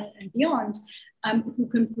 ASEAN and beyond, who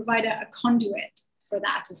can provide a conduit for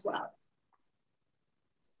that as well.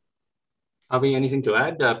 Harvey, anything to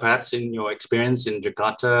add? Perhaps in your experience in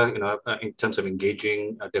Jakarta, in terms of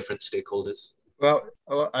engaging different stakeholders? Well,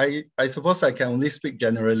 I suppose I can only speak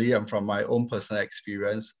generally and from my own personal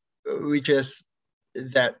experience, which is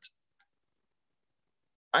that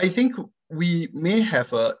I think we may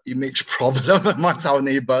have an image problem amongst our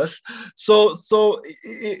neighbors. So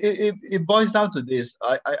it boils down to this.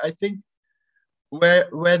 I think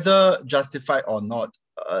whether justified or not,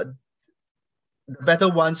 the better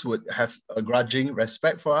ones would have a grudging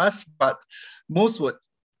respect for us, but most would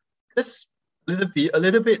just a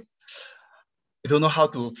little bit. I don't know how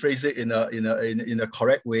to phrase it in a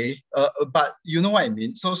correct way, but you know what I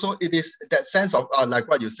mean. So it is that sense of like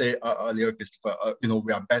what you say earlier, Christopher.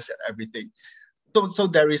 We are best at everything. So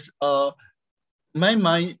there is my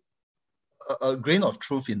mind a grain of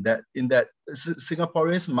truth in that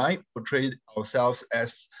Singaporeans might portray ourselves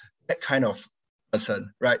as that kind of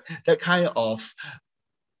person, right? That kind of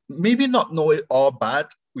maybe not know it all,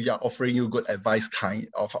 but we are offering you good advice kind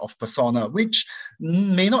of persona, which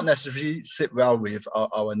may not necessarily sit well with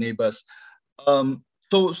our neighbors.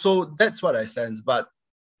 So that's what I sense. But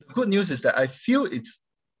the good news is that I feel it's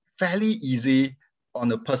fairly easy on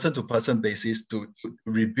a person-to-person basis to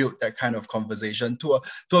rebuild that kind of conversation to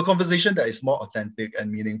a conversation that is more authentic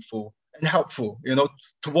and meaningful and helpful,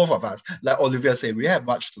 to both of us. Like Olivia said, we have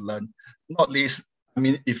much to learn, not least,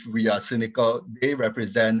 if we are cynical, they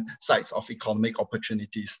represent sites of economic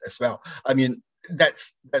opportunities as well.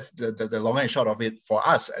 That's the long and short of it for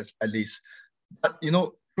us, at least. But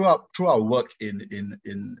through our work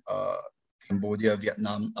in Cambodia,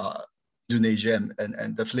 Vietnam, Indonesia,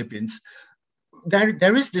 and the Philippines,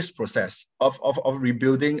 there is this process of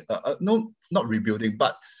rebuilding. No, not rebuilding,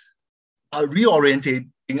 but reorientating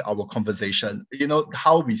our conversation,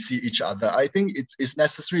 how we see each other. I think it's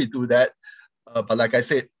necessary to do that. But like I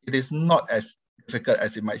said, it is not as difficult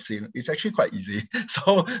as it might seem. It's actually quite easy.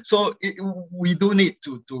 We do need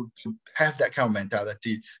to have that kind of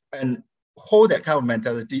mentality and hold that kind of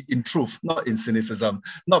mentality in truth, not in cynicism,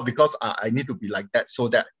 not because I need to be like that so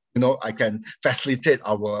that, I can facilitate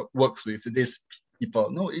our works with these people.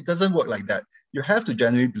 No, it doesn't work like that. You have to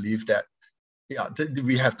genuinely believe that,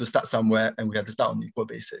 we have to start somewhere and we have to start on an equal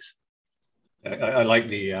basis. I like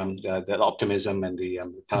the optimism and the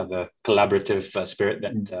kind of the collaborative spirit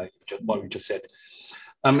that what we just said.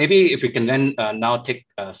 Maybe if we can then now take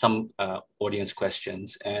some audience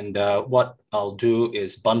questions, and what I'll do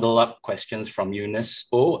is bundle up questions from Eunice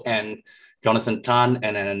O and Jonathan Tan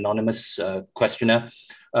and an anonymous questioner,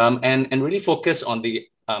 and really focus on the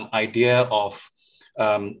idea of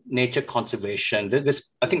nature conservation.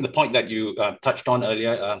 This, I think, the point that you touched on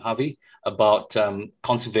earlier, Harvey, about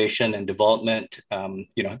conservation and development.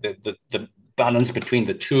 The balance between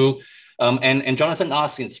the two. And Jonathan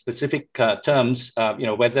asked in specific terms,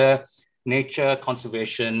 whether nature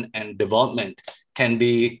conservation and development can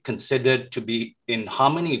be considered to be in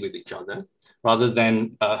harmony with each other, rather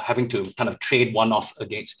than having to kind of trade one off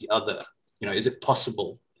against the other. Is it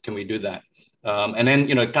possible? Can we do that? And then,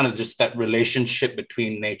 kind of just that relationship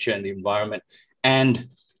between nature and the environment and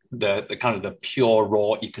the kind of the pure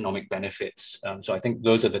raw economic benefits. So I think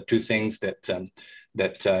those are the two things that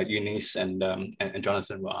Eunice and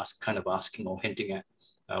Jonathan were asking or hinting at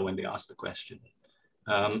when they asked the question.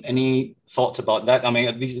 Any thoughts about that? I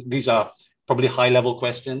mean, these are probably high level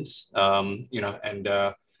questions, but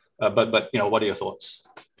what are your thoughts?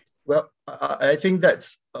 Well, I think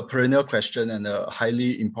that's a perennial question and a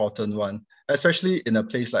highly important one, especially in a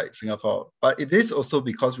place like Singapore. But it is also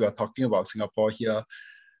because we are talking about Singapore here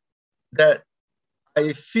that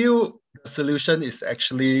I feel the solution is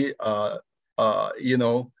actually,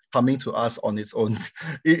 coming to us on its own.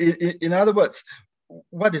 In other words,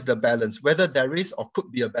 what is the balance? Whether there is or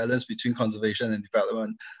could be a balance between conservation and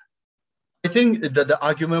development. I think that the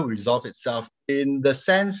argument will resolve itself in the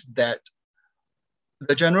sense that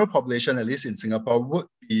the general population, at least in Singapore, would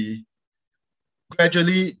be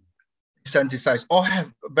gradually desensitized or have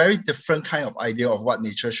a very different kind of idea of what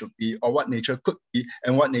nature should be or what nature could be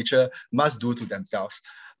and what nature must do to themselves.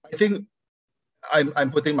 I think I'm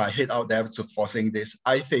putting my head out there to forcing this.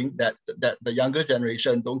 I think that the younger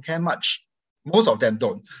generation don't care much, most of them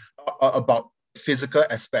don't, about physical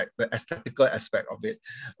aspect, the aesthetical aspect of it.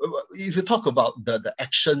 If you talk about the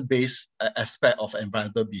action-based aspect of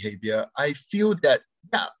environmental behavior, I feel that,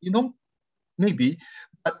 maybe,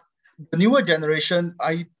 but the newer generation,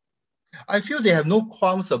 I feel they have no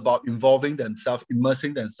qualms about involving themselves,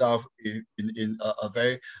 immersing themselves in a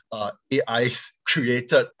very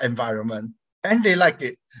AI-created environment. And they like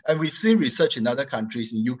it. And we've seen research in other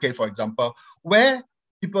countries, in UK, for example, where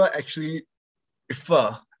people actually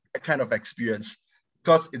prefer that kind of experience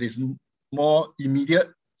because it is more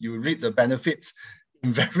immediate. You reap the benefits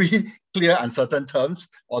in very clear, uncertain terms,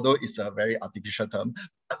 although it's a very artificial term.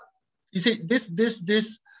 But you see,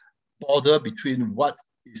 this border between what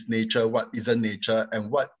is nature, what isn't nature,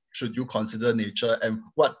 and what should you consider nature, and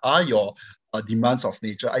what are your demands of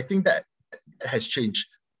nature, I think that has changed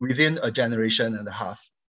within a generation and a half.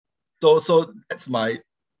 So that's my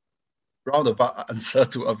roundabout answer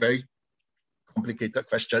to a very complicated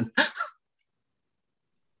question.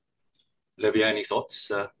 Olivia, any thoughts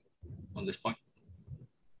on this point?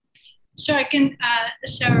 Sure, I can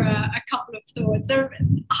share a couple of thoughts.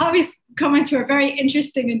 Harvey's comments were very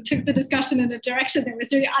interesting and took the discussion in a direction that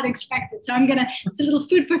was really unexpected. So it's a little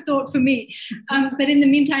food for thought for me. But in the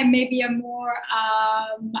meantime, maybe a more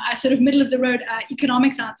a sort of middle of the road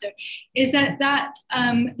economics answer is that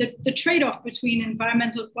the trade-off between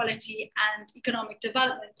environmental quality and economic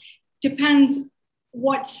development depends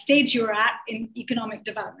what stage you're at in economic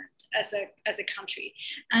development as a country.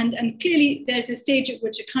 And clearly there's a stage at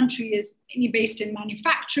which a country is based in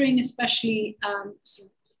manufacturing, especially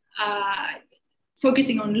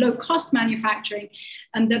focusing on low-cost manufacturing,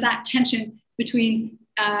 and that tension between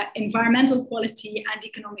environmental quality and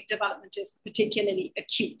economic development is particularly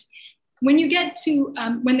acute. When you get to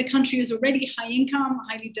when the country is already high income,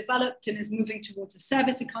 highly developed, and is moving towards a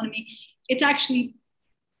service economy, it's actually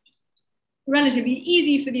relatively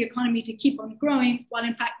easy for the economy to keep on growing while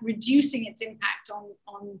in fact reducing its impact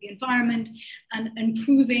on the environment and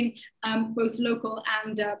improving both local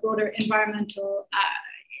and broader environmental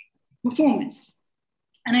performance.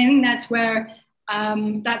 And I think that's where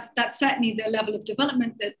That's certainly the level of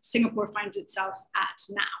development that Singapore finds itself at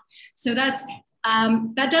now. So that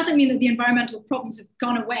doesn't mean that the environmental problems have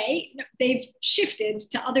gone away. They've shifted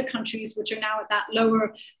to other countries which are now at that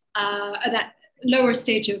lower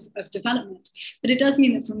stage of development. But it does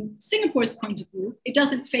mean that from Singapore's point of view, it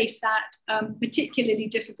doesn't face that particularly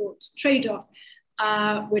difficult trade-off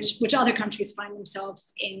which other countries find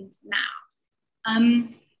themselves in now.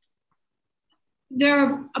 There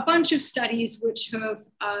are a bunch of studies which have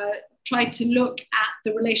tried to look at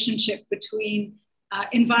the relationship between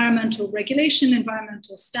environmental regulation,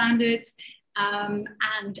 environmental standards,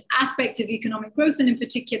 and aspects of economic growth, and in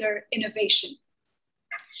particular, innovation.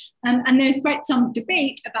 And there's quite some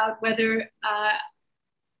debate about whether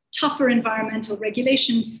tougher environmental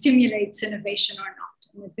regulation stimulates innovation or not.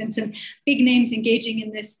 And there have been some big names engaging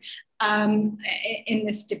in this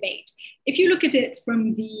debate. If you look at it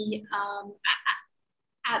from the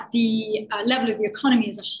level of the economy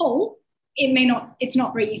as a whole, it's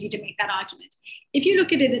not very easy to make that argument. If you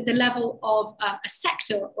look at it at the level of a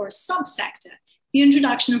sector or a subsector, the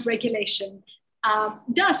introduction of regulation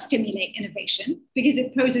does stimulate innovation because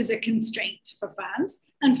it poses a constraint for firms,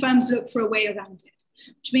 and firms look for a way around it.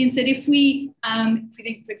 Which means that if we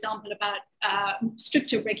think, for example, about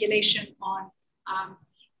stricter regulation on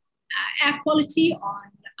air quality,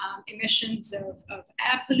 on emissions of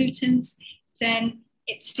air pollutants, then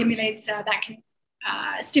it stimulates, that can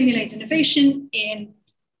stimulate innovation in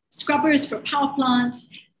scrubbers for power plants,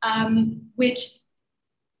 which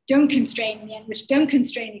don't constrain in the end, which don't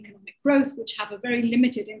constrain economic growth, which have a very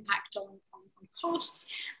limited impact on costs,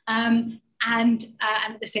 and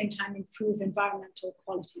at the same time improve environmental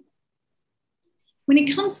quality. When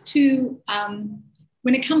it comes to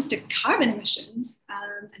carbon emissions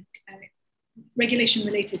and regulation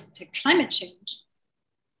related to climate change,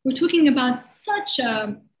 we're talking about such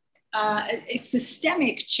a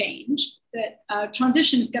systemic change that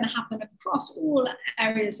transition is going to happen across all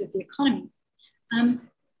areas of the economy. And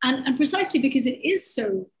precisely because it is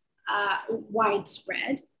so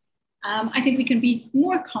widespread, I think we can be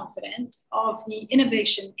more confident of the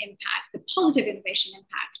innovation impact, the positive innovation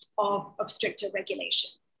impact of stricter regulation.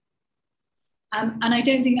 And I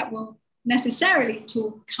don't think that will necessarily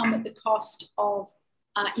come at the cost of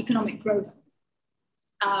economic growth,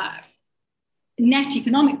 net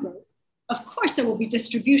economic growth. Of course, there will be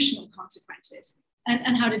distributional consequences,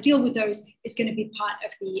 and how to deal with those is going to be part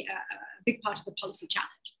of the big part of the policy challenge.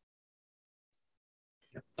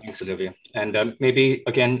 Thanks, Olivia. And maybe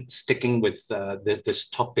again sticking with this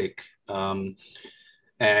topic, but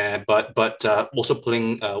also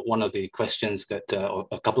pulling one of the questions that, or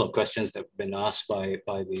a couple of questions that have been asked by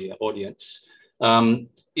the audience.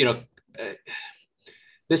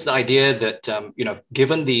 This idea that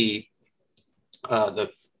given the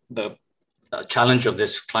challenge of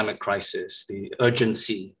this climate crisis, the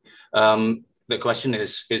urgency, the question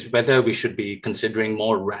is whether we should be considering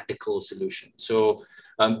more radical solutions. So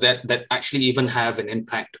that actually even have an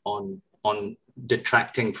impact on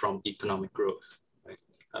detracting from economic growth. Right?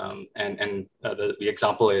 And the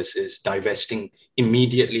example is divesting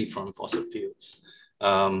immediately from fossil fuels.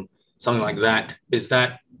 Something like that. Is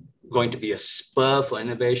that going to be a spur for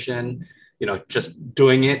innovation? Just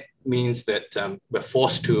doing it means that we're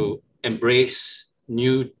forced to embrace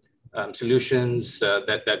new solutions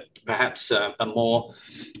that perhaps a more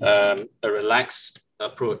a relaxed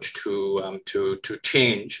approach to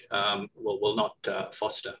change will not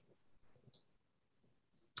foster.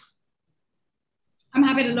 I'm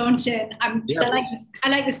happy to launch in. I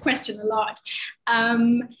like this question a lot.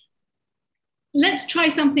 Let's try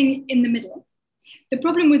something in the middle. The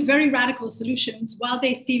problem with very radical solutions, while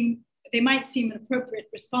they might seem an appropriate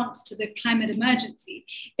response to the climate emergency,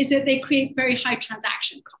 is that they create very high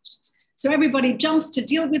transaction costs. So everybody jumps to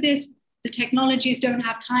deal with this. The technologies don't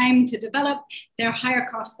have time to develop. They're higher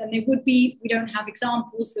cost than they would be. We don't have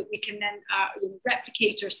examples that we can then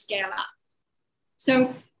replicate or scale up.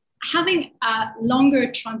 So having a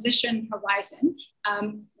longer transition horizon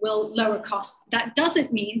will lower costs. That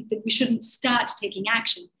doesn't mean that we shouldn't start taking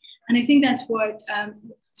action. And I think that's what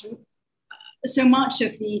so much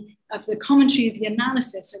of the commentary, the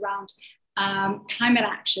analysis around climate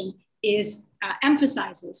action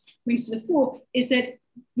emphasizes, brings to the fore, is that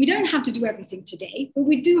we don't have to do everything today, but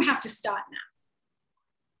we do have to start now.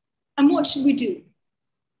 And what should we do?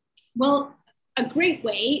 Well, a great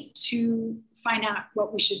way to find out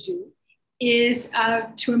what we should do is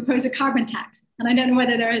to impose a carbon tax. And I don't know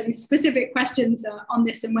whether there are any specific questions on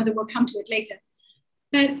this and whether we'll come to it later.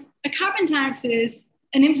 But a carbon tax is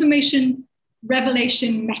an information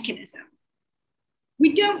revelation mechanism,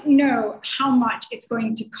 we don't know how much it's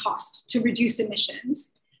going to cost to reduce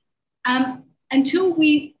emissions until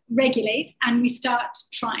we regulate and we start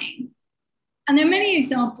trying. And there are many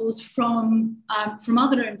examples from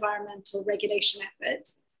other environmental regulation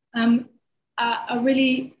efforts. A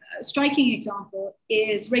really striking example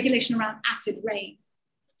is regulation around acid rain.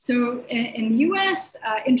 So in the US,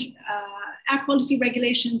 air quality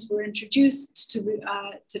regulations were introduced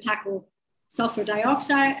to tackle sulfur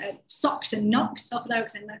dioxide, SOx and NOx, sulfur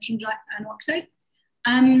dioxide and nitrogen oxide.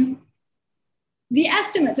 The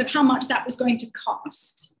estimates of how much that was going to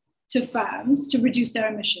cost to firms to reduce their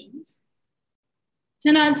emissions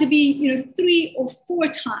turn out to be 3 or 4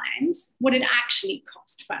 times what it actually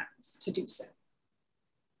cost firms to do so.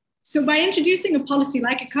 So by introducing a policy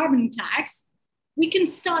like a carbon tax, we can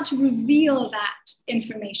start to reveal that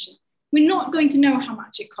information. We're not going to know how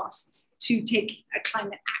much it costs to take a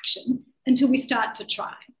climate action until we start to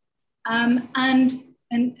try. And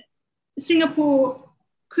Singapore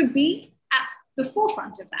could be at the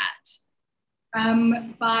forefront of that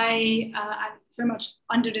by very much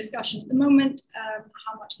under discussion at the moment,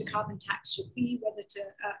 how much the carbon tax should be, whether to,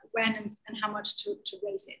 when and how much to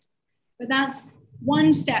raise it. But that's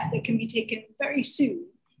one step that can be taken very soon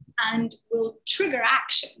and will trigger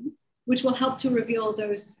action, which will help to reveal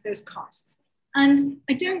those costs. And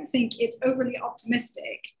I don't think it's overly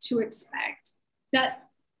optimistic to expect that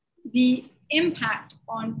the impact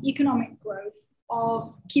on economic growth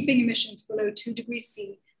of keeping emissions below 2 degrees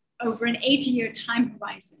C over an 80-year time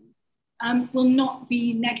horizon will not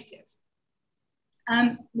be negative.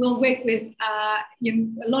 We'll wait with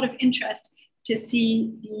a lot of interest to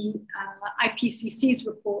see the IPCC's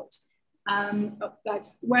report about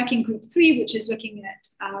Working Group 3, which is looking at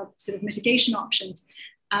sort of mitigation options,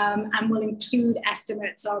 and will include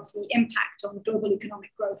estimates of the impact on global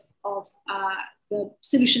economic growth of the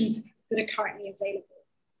solutions that are currently available.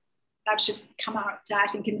 That should come out, I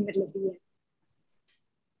think, in the middle of the year.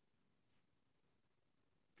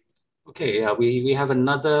 Okay, we have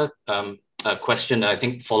another question that I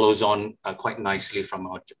think follows on quite nicely from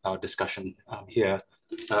our discussion here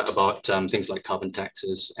about things like carbon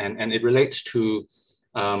taxes, and it relates to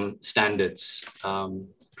standards,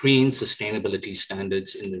 green sustainability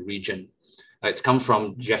standards in the region. It's come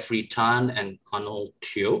from Jeffrey Tan and Arnold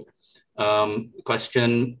Teo.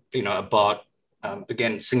 Question, about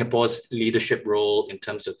again, Singapore's leadership role in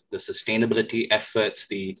terms of the sustainability efforts,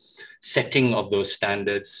 the setting of those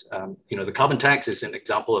standards. The carbon tax is an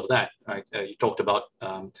example of that. Right? You talked about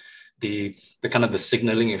the kind of the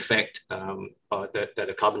signaling effect that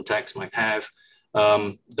a carbon tax might have,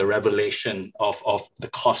 the revelation of the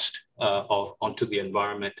cost onto the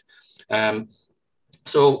environment.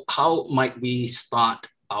 So how might we start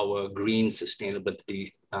our green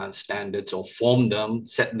sustainability standards, or form them,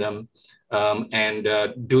 set them, and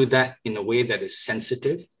do that in a way that is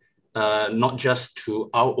sensitive, not just to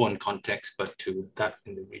our own context, but to that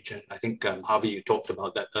in the region? I think, Harvey, you talked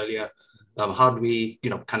about that earlier. How do we,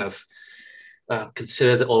 kind of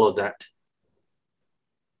consider all of that?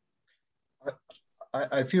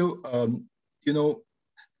 I feel,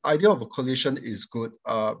 idea of a coalition is good,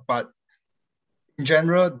 but in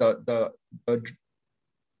general, the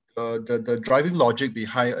driving logic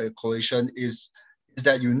behind a coalition is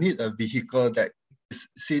that you need a vehicle that is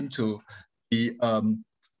seen to be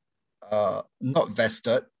not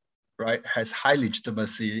vested, right? Has high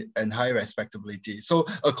legitimacy and high respectability. So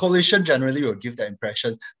a coalition generally will give that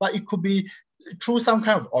impression, but it could be through some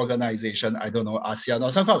kind of organization, I don't know, ASEAN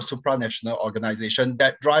or some kind of supranational organization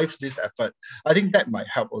that drives this effort. I think that might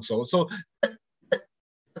help also. So that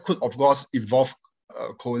could, of course, involve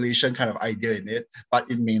a coalition kind of idea in it, but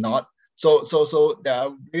it may not. So there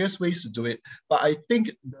are various ways to do it. But I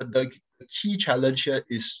think the key challenge here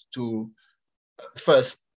is to,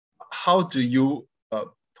 first, how do you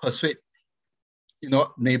persuade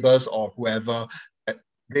neighbors or whoever that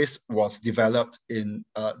this was developed in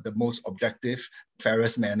the most objective,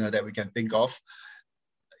 fairest manner that we can think of?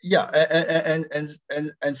 Yeah,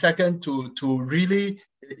 and second, to really,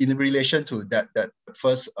 in relation to that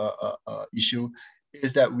first issue,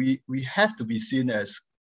 is that we have to be seen as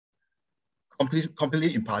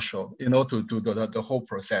completely impartial, to the whole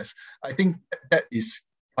process. I think that is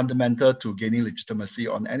fundamental to gaining legitimacy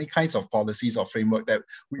on any kinds of policies or framework that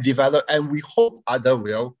we develop, and we hope other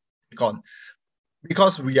will take on,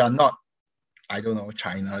 because we are not, I don't know,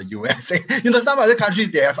 China, USA, some other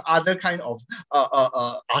countries, they have other kind of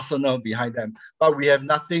arsenal behind them, but we have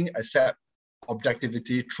nothing except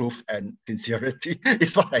objectivity, truth, and sincerity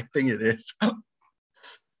is what I think it is.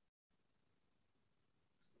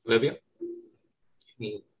 Olivia,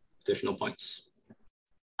 any additional points?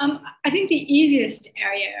 I think the easiest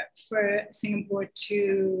area for Singapore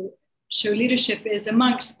to show leadership is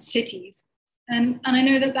amongst cities. And I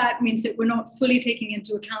know that that means that we're not fully taking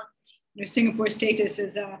into account Singapore's status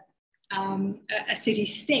as a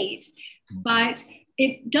city-state, but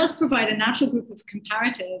it does provide a natural group of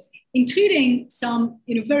comparators, including some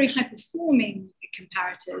very high-performing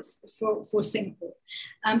comparators for Singapore.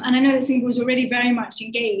 And I know that Singapore is already very much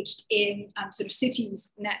engaged in sort of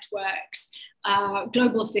cities networks,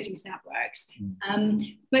 global cities networks.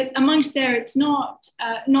 But amongst there, it's not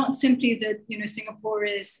simply that Singapore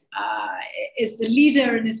is the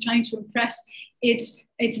leader and is trying to impress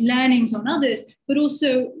its learnings on others, but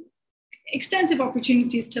also extensive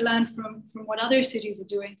opportunities to learn from what other cities are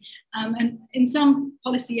doing. And in some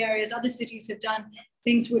policy areas, other cities have done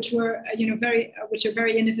things which were which are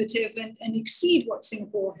very innovative and exceed what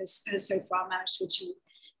Singapore has so far managed to achieve.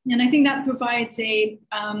 And I think that provides a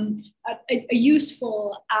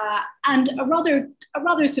useful and a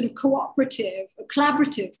rather sort of cooperative,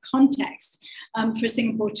 collaborative context for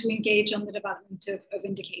Singapore to engage on the development of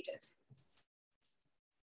indicators.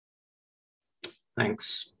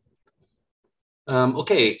 Thanks.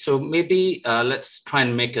 Okay, so maybe let's try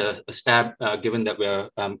and make a stab, given that we're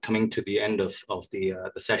coming to the end of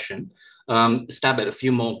the session, stab at a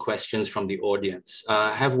few more questions from the audience.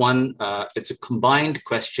 I have one, it's a combined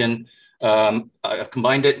question. I've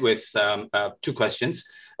combined it with two questions,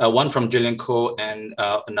 one from Gillian Koh and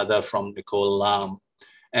another from Nicole Lam.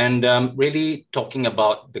 And really talking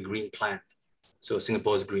about the Green Plan. So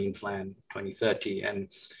Singapore's Green Plan 2030.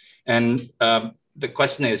 And the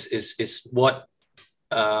question is what,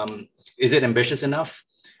 is it ambitious enough?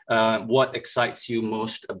 What excites you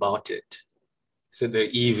most about it? Is it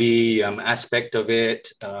the EV aspect of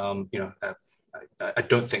it? I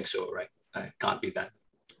don't think so, right? It can't be that.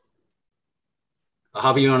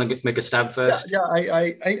 Harvey, you want to make a stab first? Yeah,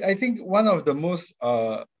 I think one of the most,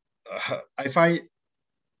 I find,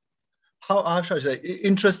 how should I say,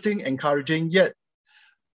 interesting, encouraging, yet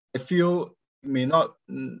I feel may not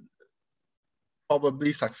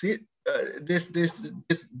probably succeed. This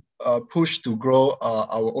push to grow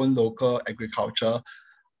our own local agriculture,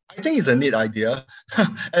 I think it's a neat idea,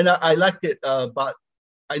 and I liked it. But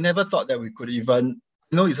I never thought that we could even.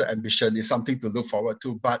 I know it's an ambition, it's something to look forward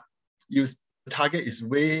to, but the target is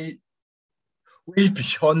way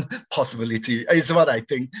beyond possibility. Is what I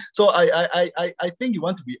think. So I think you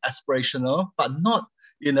want to be aspirational, but not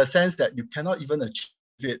in a sense that you cannot even achieve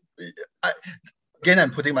it. Again,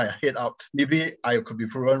 I'm putting my head up. Maybe I could be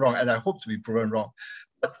proven wrong, and I hope to be proven wrong.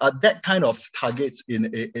 But that kind of targets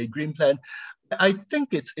in a green plan, I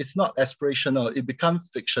think it's not aspirational. It becomes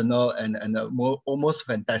fictional and almost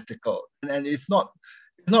fantastical, and it's not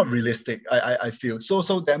realistic. I feel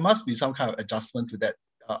so. There must be some kind of adjustment to that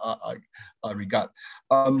regard.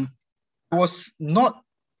 I was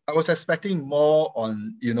expecting more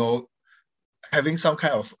on having some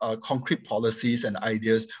kind of concrete policies and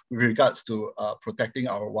ideas with regards to protecting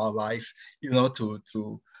our wildlife,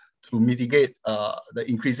 to mitigate the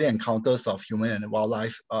increasing encounters of human and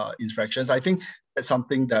wildlife interactions. I think that's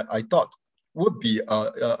something that I thought would be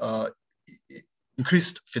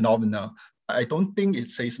increased phenomena. I don't think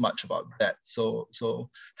it says much about that. So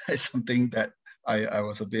that's something that I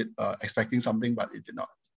was a bit expecting something, but it did not.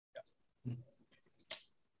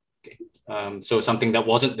 So something that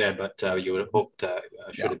wasn't there, but you would have hoped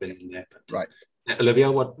should have been in there. But, right. Olivia,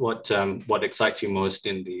 what excites you most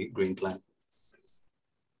in the Green Plan,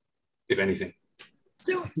 if anything?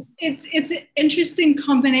 So it's an interesting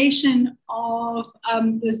combination of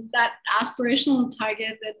that aspirational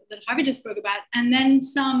target that Harvey just spoke about, and then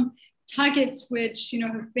some targets which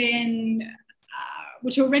have been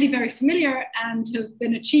which are already very familiar and have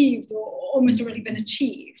been achieved or almost already been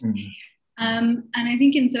achieved. Mm-hmm. And I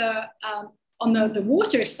think on the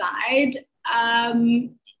water side,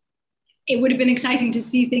 it would have been exciting to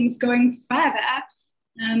see things going further.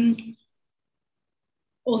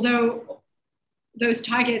 Although those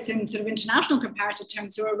targets in sort of international comparative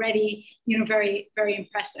terms are already, very, very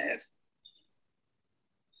impressive.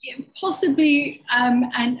 Yeah, possibly,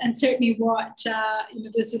 and certainly what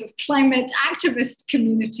the sort of climate activist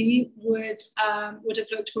community would have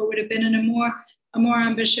looked for would have been in a more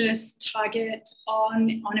ambitious target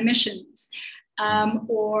on emissions,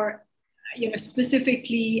 or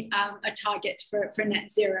specifically a target for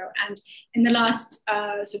net zero. And in the last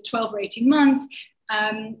 12 or 18 months,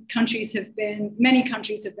 many countries have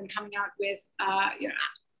been coming out with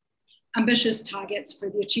ambitious targets for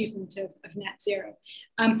the achievement of net zero.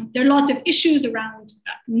 There are lots of issues around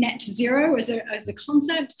net zero as a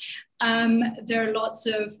concept. There are lots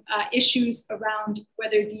of issues around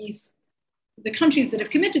whether these the countries that have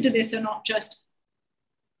committed to this are not just,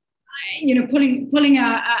 pulling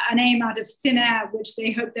an aim out of thin air, which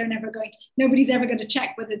they hope nobody's ever going to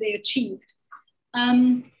check whether they achieved.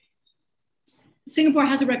 Singapore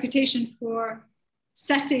has a reputation for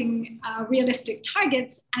setting realistic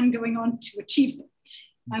targets and going on to achieve them.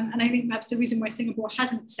 And I think perhaps the reason why Singapore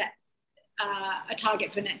hasn't set a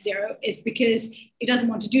target for net zero is because it doesn't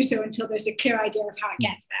want to do so until there's a clear idea of how it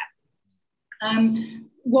gets there.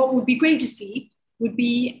 What would be great to see would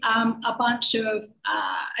be a bunch of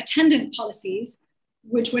attendant policies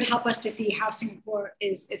which would help us to see how Singapore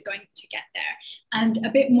is going to get there. And a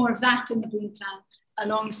bit more of that in the Green Plan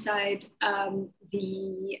alongside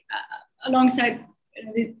the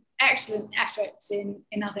excellent efforts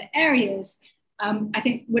in other areas, I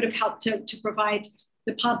think would have helped to provide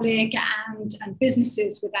the public and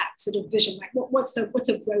businesses with that sort of vision. Like what's a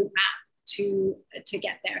roadmap to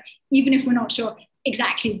get there, even if we're not sure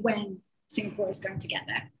exactly when Singapore is going to get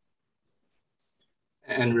there.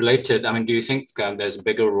 And related, I mean, do you think there's a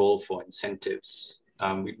bigger role for incentives?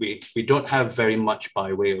 We don't have very much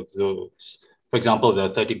by way of those. For example, the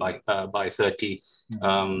 30 by 30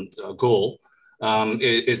 goal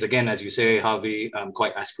is, again, as you say, Harvey,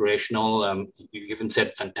 quite aspirational. You even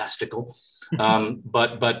said fantastical.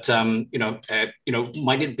 But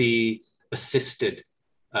might it be assisted?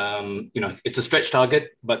 It's a stretch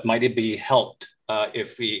target, but might it be helped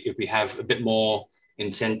if we have a bit more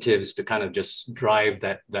incentives to kind of just drive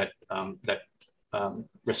that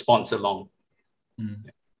response along?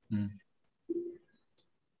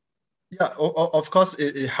 Yeah, of course,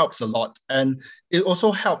 it helps a lot. And it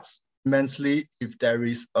also helps immensely if there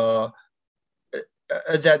is that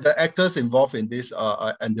the actors involved in this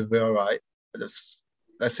endeavor, right? Let's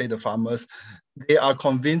say the farmers, they are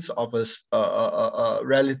convinced of a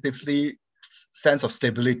relatively sense of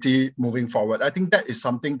stability moving forward. I think that is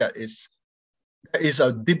something that is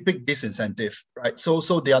a big disincentive, right? So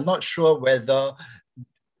they are not sure whether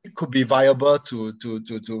it could be viable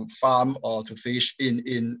to farm or to fish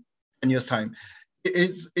in 10 years' time.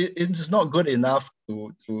 It's not good enough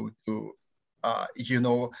to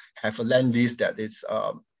have a land lease that is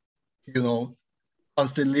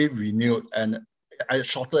constantly renewed and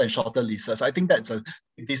shorter and shorter leases. I think that's a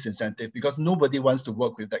disincentive because nobody wants to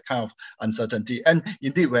work with that kind of uncertainty. And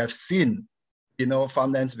indeed, we have seen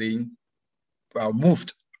farmlands being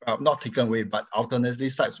moved, not taken away, but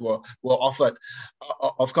alternative sites were offered.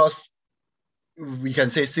 Of course, we can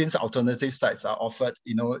say since alternative sites are offered,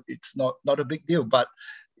 it's not a big deal, but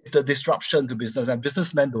it's the disruption to business, and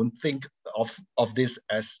businessmen don't think of this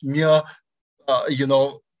as mere,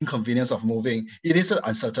 inconvenience of moving. It is an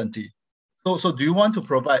uncertainty. So do you want to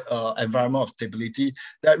provide an environment of stability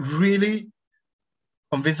that really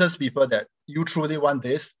convinces people that you truly want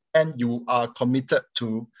this and you are committed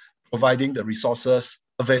to providing the resources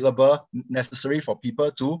available necessary for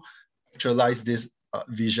people to actualize this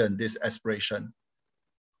vision, this aspiration?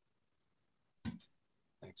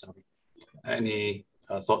 Thanks, Harvey. Any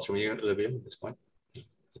thoughts from you, Olivia, at this point?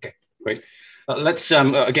 Okay, great. Let's,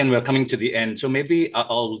 again, we're coming to the end. So maybe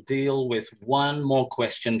I'll deal with one more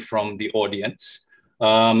question from the audience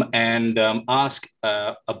and ask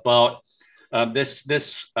about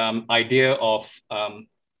this idea of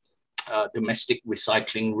domestic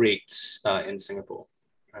recycling rates in Singapore,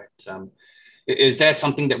 right? Is there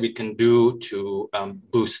something that we can do to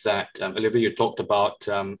boost that? Olivia, you talked about,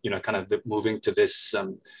 kind of moving to this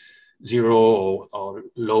zero or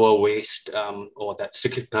lower waste or that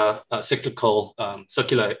cyclical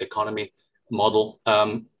circular economy model.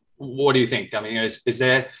 What do you think? I mean, is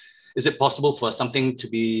it possible for something to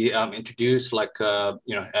be introduced, like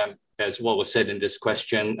as what was said in this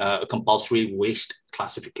question, a compulsory waste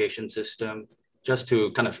classification system, just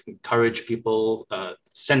to kind of encourage people,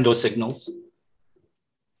 send those signals?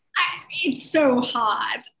 It's so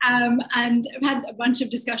hard. And I've had a bunch of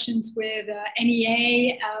discussions with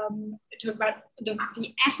NEA, talk about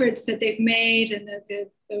the efforts that they've made and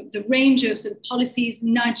the range of sort of policies,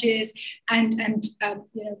 nudges, and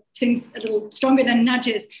things a little stronger than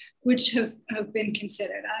nudges, which have been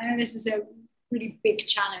considered. I know this is a really big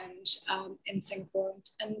challenge in Singapore.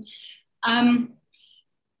 And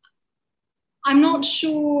I'm not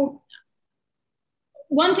sure.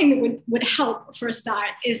 One thing that would help for a start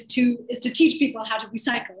is to teach people how to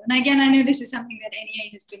recycle. And again, I know this is something that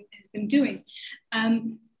NEA has been doing,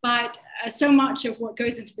 but so much of what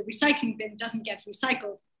goes into the recycling bin doesn't get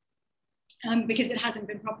recycled because it hasn't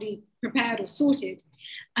been properly prepared or sorted.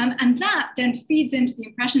 And that then feeds into the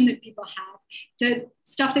impression that people have that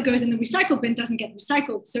stuff that goes in the recycle bin doesn't get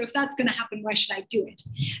recycled. So if that's going to happen, why should I do it?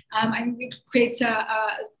 And it creates a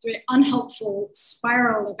very unhelpful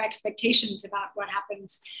spiral of expectations about what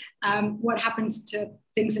happens to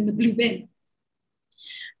things in the blue bin.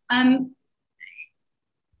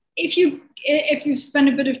 If you've spent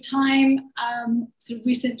a bit of time sort of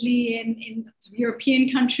recently in sort of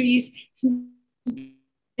European countries,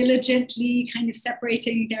 diligently kind of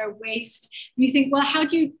separating their waste, and you think, well, how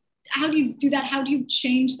do you do that? How do you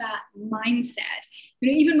change that mindset? You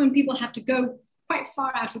know, even when people have to go quite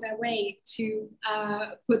far out of their way to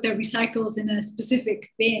put their recycles in a specific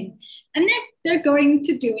bin, and they're going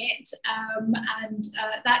to do it,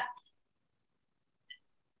 that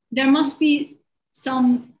there must be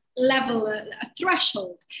some level, a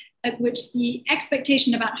threshold at which the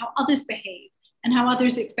expectation about how others behave and how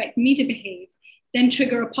others expect me to behave then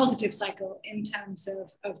trigger a positive cycle in terms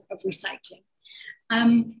of recycling.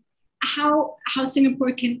 How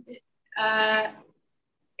Singapore can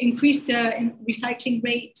increase the recycling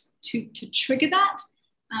rate to trigger that,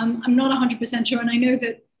 I'm not 100% sure, and I know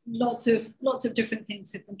that lots of different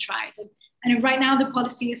things have been tried. And right now the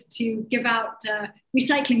policy is to give out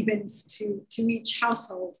recycling bins to each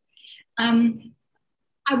household.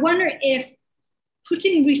 I wonder if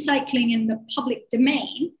putting recycling in the public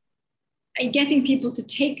domain, getting people to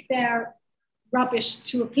take their rubbish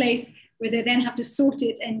to a place where they then have to sort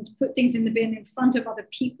it and put things in the bin in front of other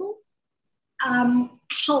people,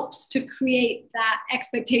 helps to create that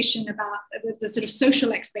expectation about the sort of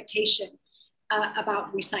social expectation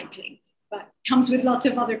about recycling, but comes with lots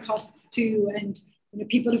of other costs too. And you know,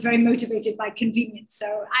 people are very motivated by convenience.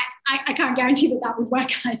 So I can't guarantee that would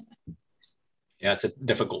work either. Yeah, it's a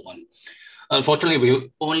difficult one. Unfortunately,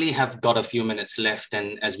 we only have got a few minutes left.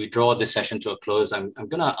 And as we draw this session to a close, I'm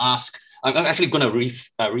actually going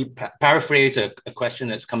to paraphrase a question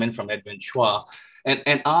that's come in from Edwin Chua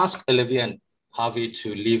and ask Olivia and Harvey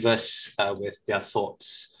to leave us with their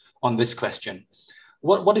thoughts on this question.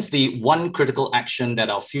 What is the one critical action that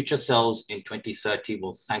our future selves in 2030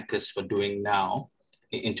 will thank us for doing now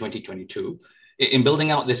in 2022 in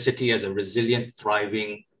building out this city as a resilient,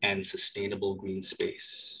 thriving, and sustainable green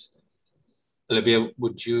space? Olivia,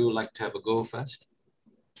 would you like to have a go first?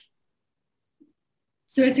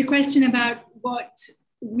 So it's a question about what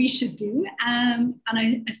we should do. And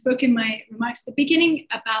I spoke in my remarks at the beginning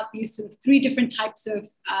about these sort of three different types of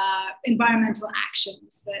environmental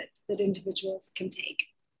actions that individuals can take.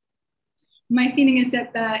 My feeling is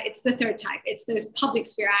that it's the third type. It's those public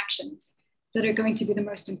sphere actions that are going to be the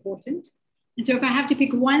most important. And so if I have to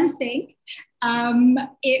pick one thing,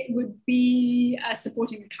 it would be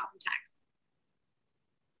supporting a carbon tax.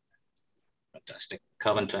 Fantastic.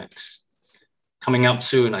 Carbon tax. Coming up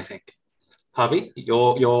soon, I think. Harvey,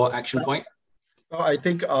 your action point? Well, I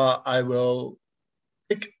think I will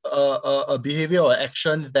pick a behavior or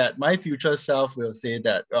action that my future self will say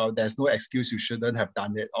that there's no excuse you shouldn't have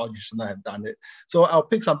done it or you should not have done it. So I'll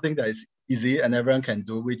pick something that is easy and everyone can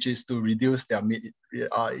do, which is to reduce their meat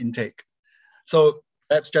intake. So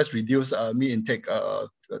perhaps just reduce meat intake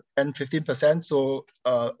 10-15%. So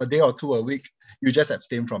a day or two a week, you just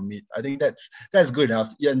abstain from meat. I think that's good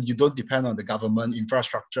enough. And you don't depend on the government,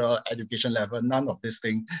 infrastructure, education level, none of this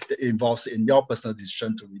thing that involves in your personal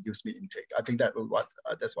decision to reduce meat intake. I think that's what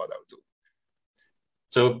I would do.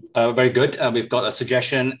 So very good. We've got a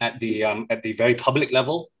suggestion at the very public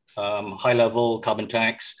level, high level carbon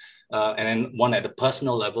tax, and then one at the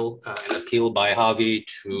personal level, an appeal by Harvey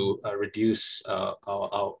to reduce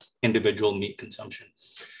our individual meat consumption.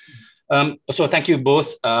 So thank you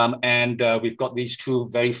both. And we've got these two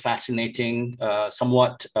very fascinating,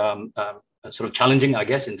 somewhat sort of challenging, I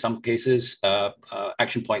guess, in some cases,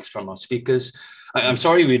 action points from our speakers. I'm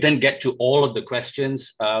sorry we didn't get to all of the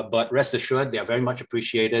questions, but rest assured, they are very much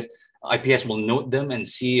appreciated. IPS will note them and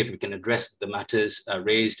see if we can address the matters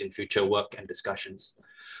raised in future work and discussions.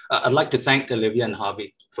 I'd like to thank Olivia and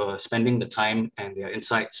Harvey for spending the time and their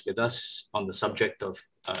insights with us on the subject of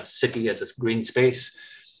city as a green space,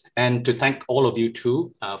 and to thank all of you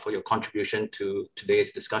too for your contribution to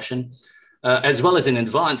today's discussion, as well as in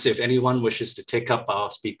advance if anyone wishes to take up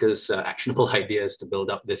our speakers' actionable ideas to build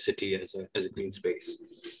up this city as a green space.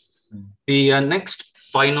 The next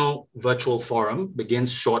final virtual forum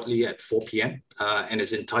begins shortly at 4 p.m. And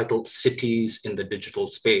is entitled Cities in the Digital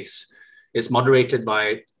Space. It's moderated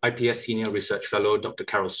by IPS Senior Research Fellow, Dr.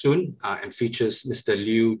 Carol Soon, and features Mr.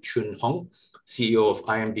 Liu Chun Hong, CEO of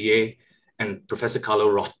IMDA, and Professor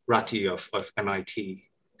Carlo Ratti of MIT.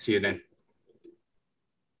 See you then.